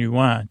off when you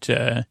want.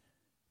 But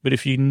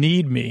if you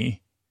need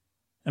me,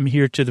 I'm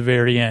here to the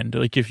very end.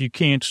 Like if you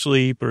can't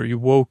sleep or you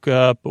woke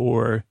up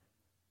or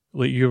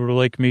you were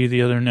like me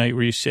the other night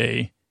where you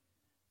say,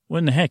 what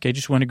in the heck? I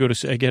just want to go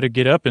to, I got to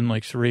get up in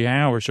like 3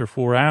 hours or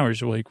 4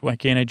 hours. Like, why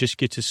can't I just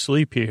get to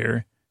sleep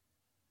here?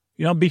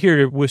 I'll be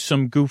here with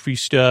some goofy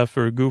stuff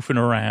or goofing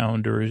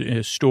around or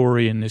a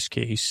story in this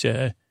case,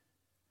 to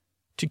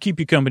keep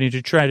you company,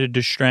 to try to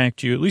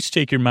distract you, at least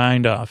take your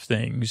mind off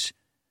things.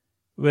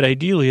 But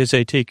ideally, as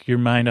I take your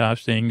mind off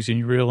things and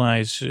you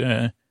realize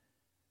I'm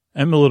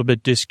a little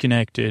bit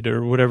disconnected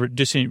or whatever,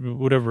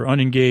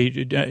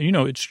 unengaged,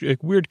 it's a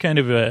weird kind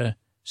of a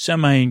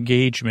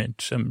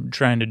semi-engagement I'm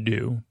trying to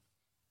do.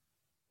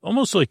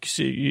 Almost like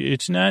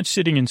it's not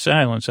sitting in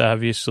silence,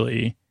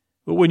 obviously,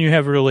 but when you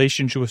have a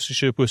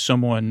relationship with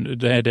someone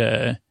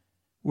that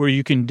where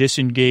you can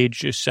disengage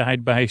just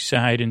side by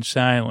side in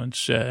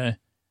silence,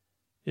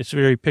 it's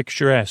very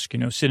picturesque,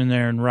 sitting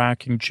there in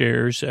rocking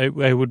chairs.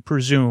 I would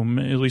presume,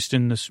 at least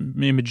in this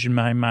image in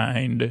my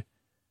mind,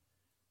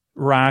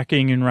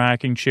 rocking and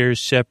rocking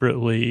chairs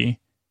separately,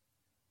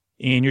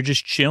 and you're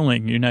just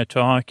chilling. You're not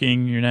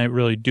talking. You're not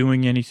really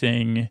doing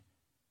anything.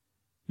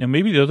 Now,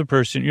 maybe the other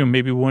person,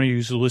 maybe one of you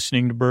is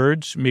listening to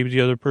birds. Maybe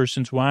the other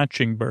person's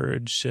watching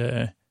birds.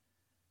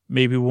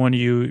 Maybe one of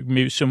you,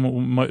 maybe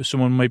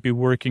someone might be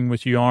working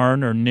with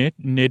yarn or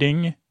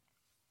knitting.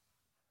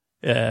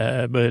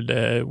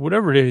 But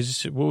whatever it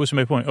is, what was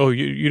my point? Oh,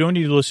 you don't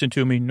need to listen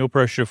to me. No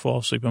pressure to fall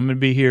asleep. I'm going to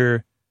be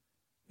here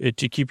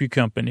to keep you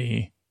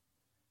company,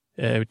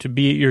 to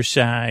be at your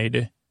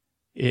side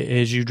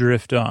as you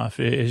drift off,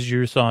 as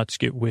your thoughts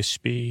get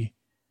wispy,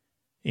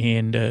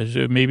 and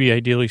maybe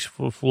ideally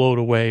float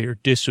away or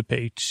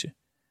dissipate.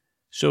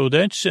 So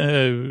that's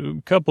a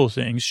couple of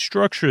things.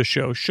 Structure the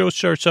show. Show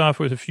starts off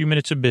with a few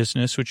minutes of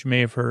business, which you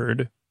may have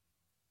heard.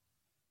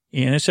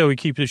 And that's how we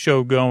keep the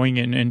show going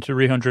and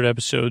 300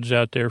 episodes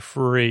out there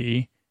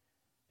free.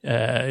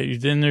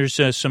 Then there's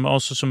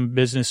some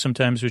business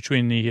sometimes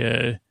between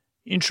the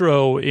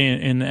intro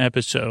and the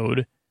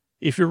episode.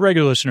 If you're a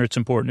regular listener, it's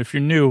important. If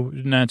you're new,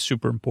 not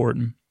super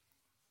important.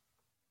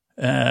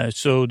 Then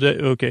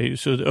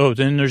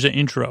there's an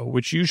intro,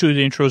 which usually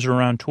the intros are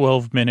around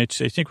 12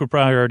 minutes. I think we're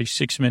probably already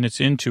 6 minutes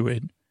into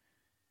it.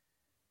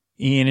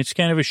 And it's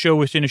kind of a show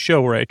within a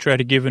show where I try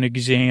to give an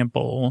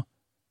example,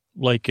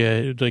 like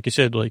I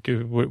said,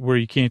 where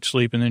you can't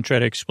sleep, and then try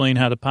to explain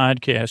how the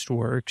podcast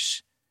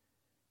works.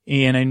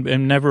 And I've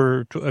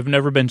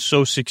never been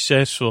so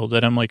successful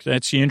that I'm like,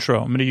 that's the intro.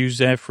 I'm going to use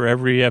that for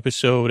every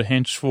episode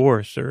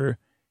henceforth, or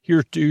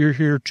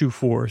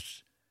heretofore,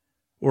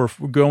 or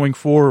going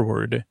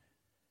forward.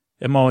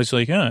 I'm always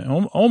like,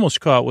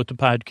 almost caught what the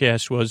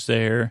podcast was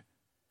there,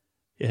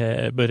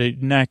 but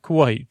not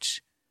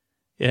quite.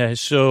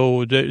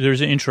 So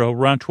there's an intro,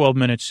 around 12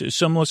 minutes.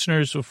 Some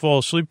listeners will fall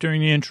asleep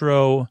during the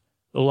intro.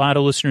 A lot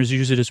of listeners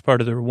use it as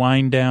part of their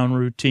wind-down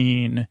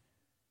routine,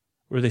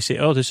 where they say,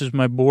 oh, this is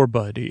my bore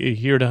buddy,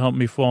 here to help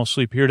me fall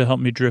asleep, here to help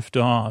me drift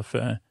off.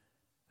 I'm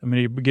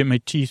going to get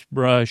my teeth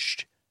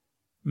brushed.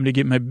 I'm going to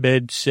get my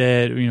bed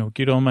set,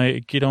 get all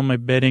my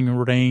bedding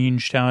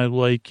arranged how I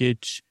like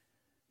it.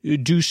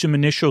 Do some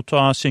initial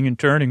tossing and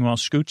turning while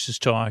Scoots is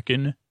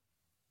talking.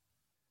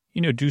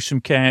 Do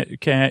some cat,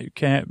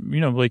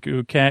 like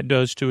a cat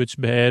does to its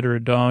bed or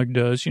a dog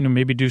does.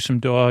 Maybe do some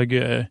dog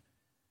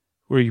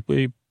where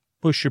you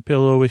push your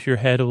pillow with your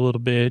head a little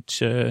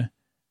bit.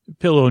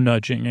 Pillow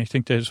nudging, I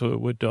think that's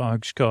what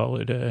dogs call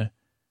it.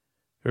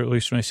 Or at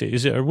least when I say,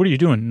 what are you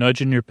doing,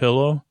 nudging your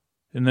pillow?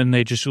 And then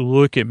they just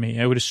look at me.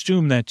 I would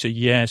assume that's a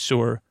yes,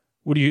 or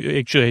I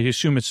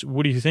assume it's,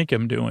 what do you think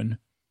I'm doing?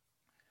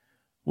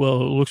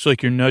 Well, it looks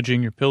like you're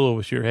nudging your pillow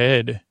with your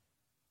head.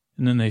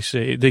 And then they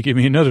give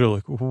me another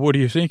look. What do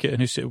you think?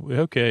 And I say,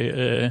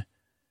 okay,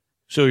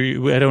 so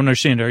I don't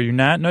understand. Are you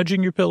not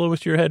nudging your pillow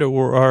with your head,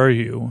 or are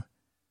you?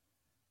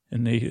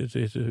 And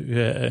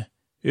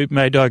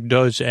my dog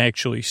does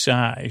actually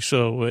sigh.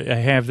 So I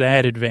have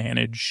that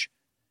advantage.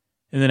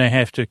 And then I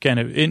have to kind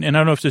of, and I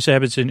don't know if this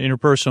happens in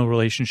interpersonal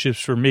relationships.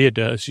 For me, it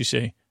does. You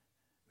say,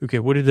 okay,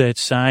 what did that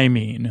sigh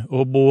mean?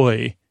 Oh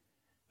boy.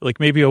 Like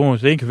maybe I won't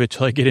think of it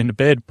till I get into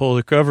bed, pull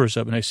the covers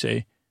up, and I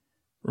say,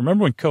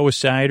 remember when Koa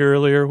sighed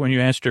earlier when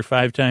you asked her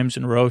 5 times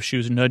in a row if she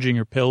was nudging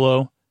her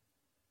pillow?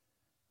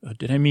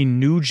 Did I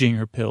mean nooging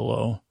her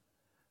pillow?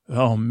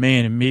 Oh,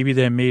 man, and maybe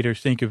that made her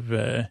think of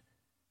the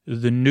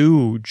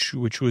Nooge,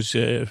 which was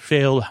a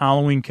failed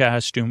Halloween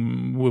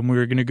costume when we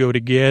were going to go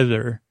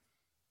together.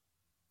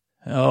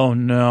 Oh,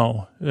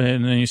 no.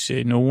 And then you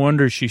say, no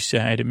wonder she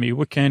sighed at me.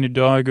 What kind of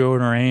dog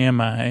owner am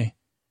I?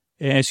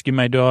 Asking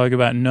my dog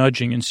about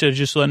nudging instead of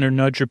just letting her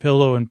nudge her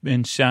pillow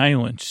in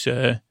silence.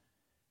 So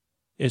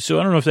I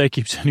don't know if that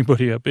keeps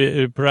anybody up.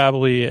 It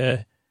probably,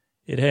 it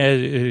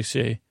has,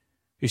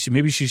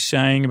 maybe she's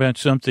sighing about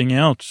something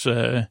else.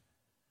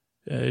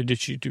 Did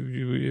she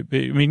do,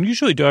 I mean,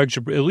 usually dogs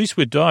are, at least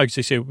with dogs,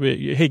 they say,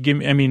 hey,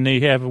 they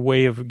have a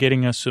way of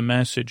getting us a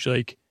message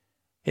like,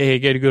 hey, I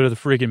got to go to the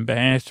friggin'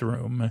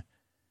 bathroom.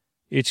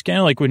 It's kind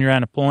of like when you're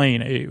on a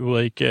plane,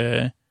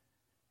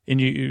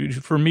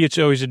 for me, it's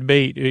always a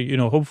debate,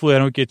 hopefully I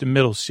don't get the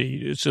middle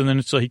seat. So then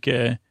it's like,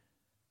 well,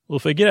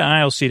 if I get an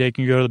aisle seat, I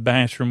can go to the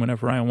bathroom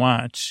whenever I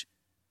want.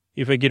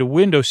 If I get a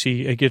window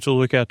seat, I get to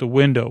look out the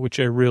window, which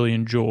I really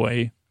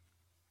enjoy.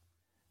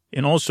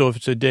 And also, if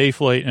it's a day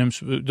flight, and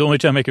the only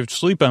time I can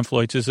sleep on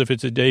flights is if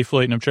it's a day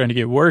flight and I'm trying to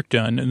get work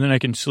done, and then I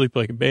can sleep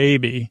like a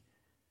baby.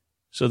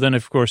 So then,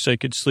 of course, I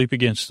could sleep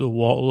against the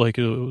wall, like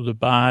the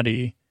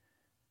body.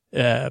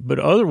 But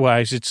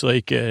otherwise, it's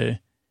like, for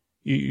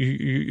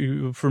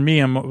me,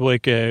 I'm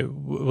like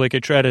I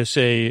try to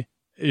say,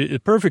 the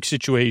perfect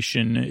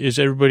situation is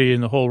everybody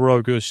in the whole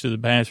row goes to the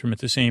bathroom at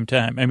the same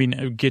time. I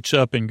mean, gets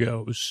up and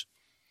goes.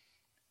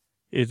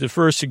 The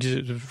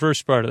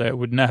first part of that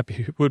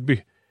would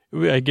be,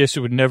 I guess it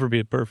would never be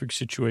a perfect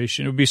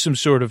situation. It would be some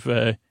sort of,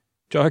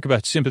 talk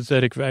about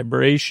sympathetic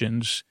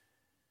vibrations.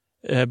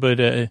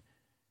 But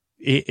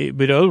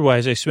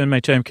otherwise I spend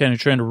my time kind of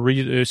trying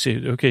to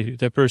say, okay,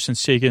 that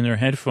person's taking their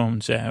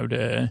headphones out.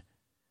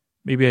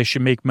 Maybe I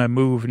should make my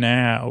move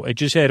now. I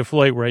just had a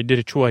flight where I did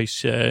it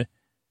twice.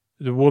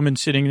 The woman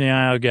sitting in the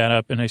aisle got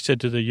up, and I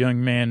said to the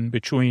young man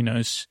between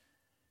us,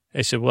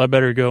 I said, well, I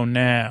better go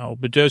now.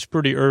 But that was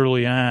pretty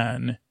early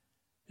on,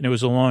 and it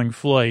was a long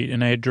flight,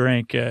 and I had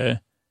drank the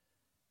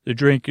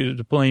drink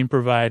the plane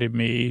provided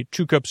me,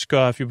 2 cups of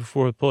coffee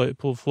before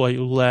the flight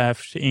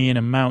left, and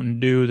a Mountain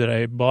Dew that I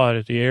had bought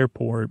at the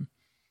airport.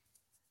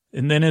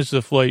 And then as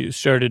the flight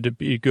started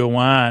to go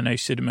on, I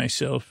said to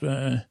myself,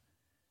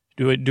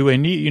 do I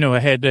need, I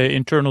had the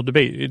internal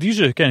debate. These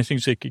are the kind of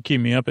things that could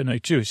keep me up at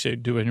night, too. I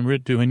said, do I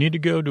need to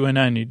go? Do I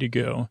not need to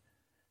go?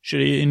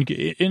 Should I,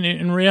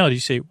 in reality,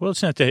 say, well,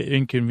 it's not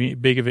that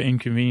big of an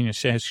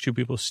inconvenience to ask 2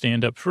 people to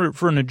stand up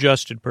for an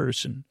adjusted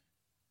person.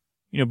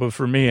 But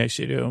for me, I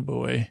said, oh,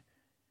 boy.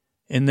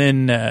 And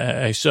then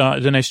I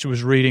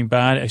was reading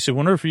about it. I said,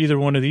 wonder if either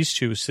one of these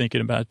 2 was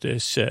thinking about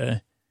this.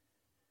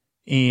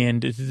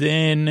 And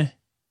then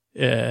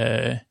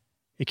I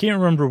can't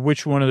remember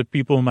which one of the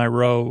people in my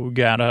row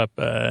got up,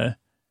 but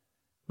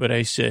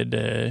I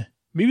said,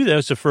 maybe that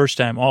was the first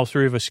time all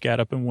 3 of us got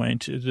up and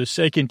went. The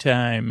second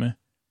time,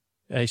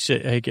 I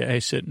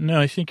said, no,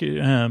 I think,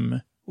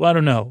 well, I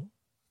don't know.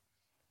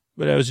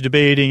 But I was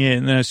debating it,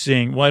 and then I was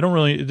saying, well, I don't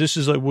really, this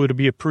is like, would it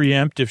be a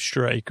preemptive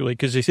strike? Like,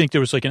 because they think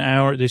there was like an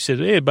hour, they said,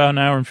 hey, about an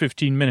hour and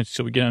 15 minutes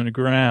till we get on the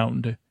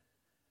ground.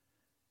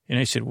 And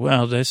I said,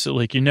 well, that's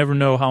like, you never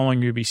know how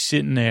long you'll be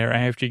sitting there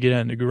after you get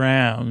on the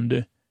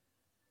ground.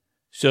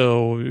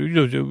 So,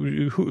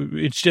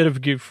 instead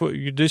of,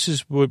 this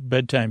is what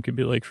bedtime can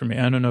be like for me.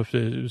 I don't know if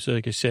it was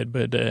like I said,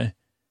 but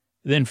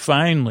then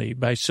finally,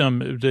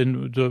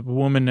 then the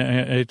woman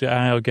at the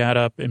aisle got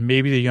up, and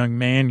maybe the young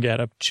man got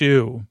up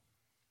too.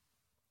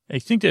 I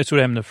think that's what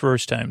happened the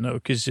first time, though,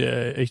 because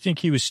I think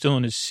he was still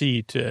in his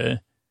seat.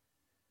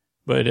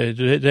 But at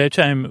that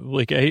time,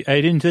 like, I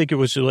didn't think it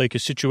was like a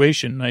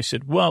situation. I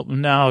said, well,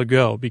 now I'll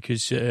go,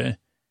 because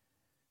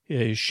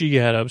she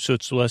got up, so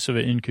it's less of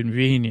an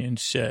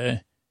inconvenience.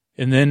 And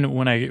then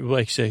when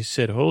I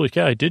said, holy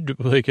cow, I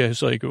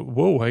was like,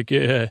 whoa,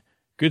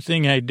 good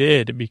thing I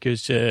did,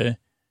 because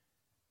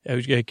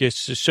I guess,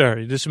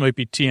 sorry, this might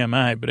be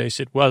TMI, but I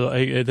said, well,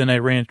 then I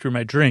ran through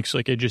my drinks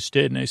like I just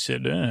did, and I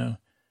said, oh,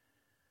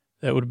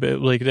 that would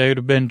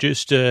have been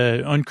just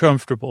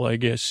uncomfortable, I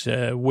guess,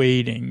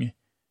 waiting.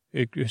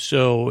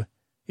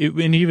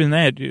 And even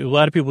that, a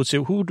lot of people would say,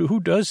 who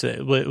does that?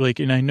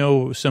 And I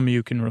know some of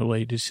you can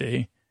relate to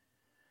say,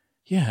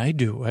 yeah, I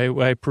do.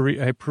 I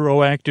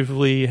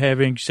proactively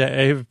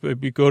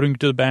going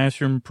to the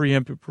bathroom,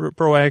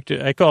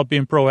 proactive. I call it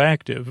being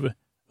proactive.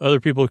 Other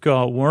people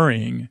call it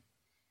worrying.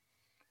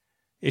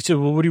 They said,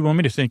 well, what do you want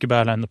me to think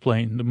about on the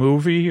plane? The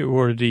movie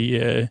or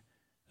the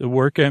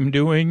work I'm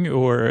doing?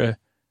 Or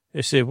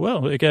I said,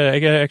 well, I got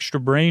extra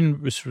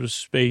brain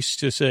space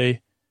to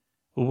say,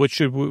 well, when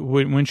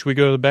should we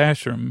go to the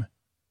bathroom?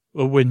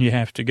 Well, when you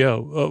have to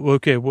go. Oh,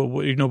 okay, well,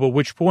 but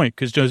which point?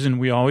 Because doesn't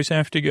we always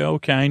have to go,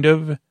 kind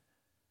of?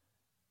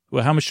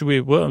 Well, how much do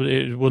we, well,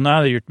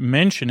 now that you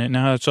mention it,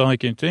 now that's all I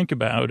can think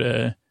about.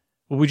 Well,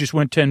 we just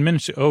went 10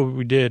 minutes. Oh,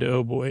 we did.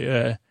 Oh,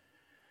 boy.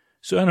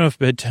 So I don't know if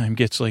bedtime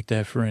gets like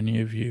that for any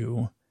of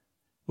you.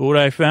 But what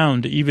I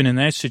found, even in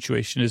that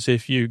situation, is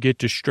if you get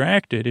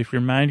distracted, if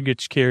your mind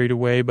gets carried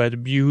away by the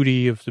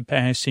beauty of the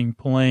passing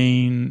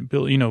plane,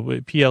 PLAINE,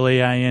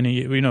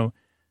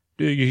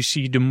 you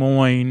see Des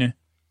Moines,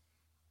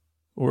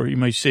 or you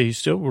might say,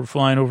 so we're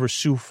flying over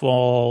Sioux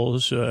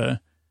Falls,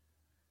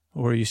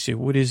 or you say,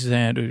 what is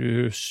that?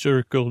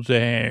 Circle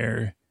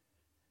there.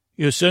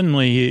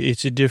 Suddenly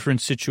it's a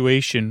different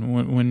situation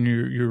when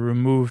you're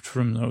removed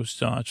from those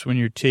thoughts, when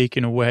you're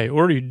taken away,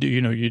 or you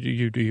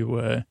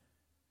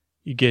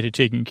get it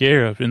taken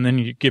care of, and then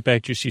you get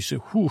back to your seat. So,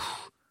 whew,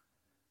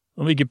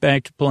 let me get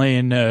back to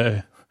playing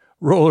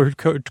Roller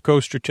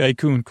Coaster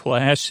Tycoon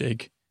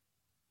Classic,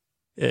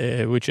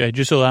 which I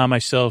just allow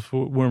myself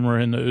when we're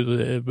in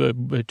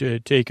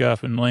the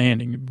takeoff and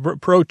landing.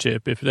 Pro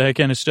tip: if that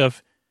kind of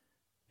stuff,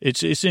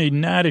 it's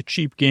not a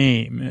cheap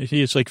game. I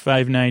think it's like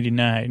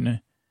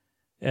 $5.99.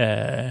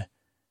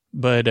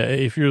 But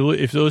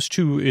if those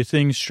two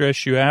things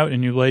stress you out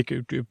and you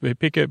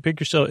pick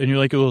yourself and you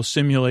like a little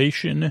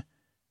simulation,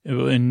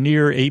 a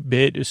near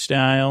 8-bit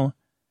style,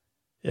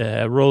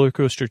 Roller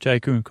Coaster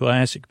Tycoon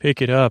Classic,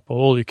 pick it up.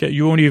 Holy cow,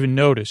 you won't even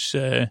notice.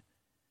 You'll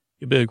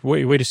be like,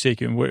 wait a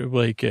second,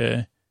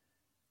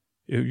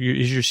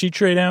 is your seat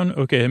tray down?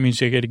 Okay, that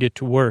means I got to get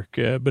to work.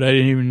 But I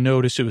didn't even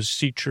notice it was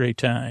seat tray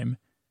time.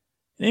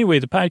 Anyway,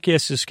 the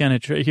podcast is kind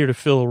of here to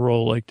fill a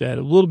role like that,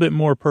 a little bit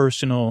more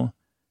personal,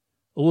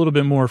 a little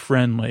bit more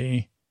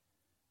friendly.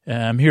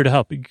 I'm here to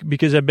help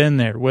because I've been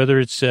there, whether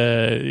it's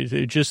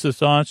just the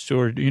thoughts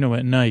or,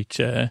 at night.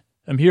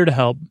 I'm here to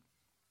help.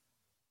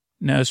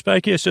 Now, this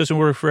podcast doesn't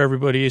work for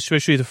everybody,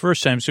 especially the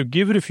first time, so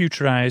give it a few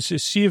tries.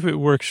 See if it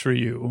works for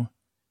you.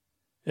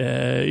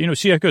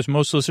 See how it goes.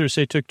 Most listeners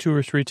say it took 2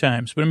 or 3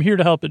 times, but I'm here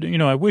to help it.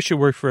 I wish it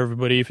worked for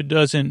everybody. If it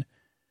doesn't,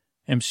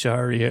 I'm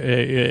sorry.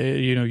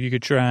 You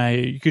could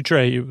try,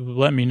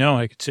 let me know.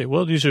 I could say,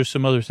 well, these are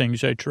some other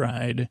things I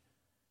tried.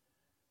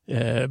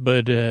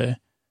 But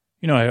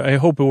I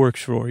hope it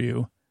works for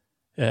you.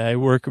 I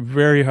work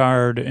very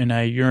hard and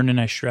I yearn and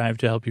I strive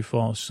to help you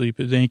fall asleep.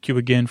 Thank you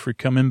again for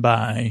coming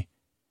by.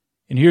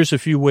 And here's a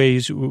few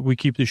ways we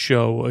keep the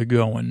show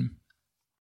going.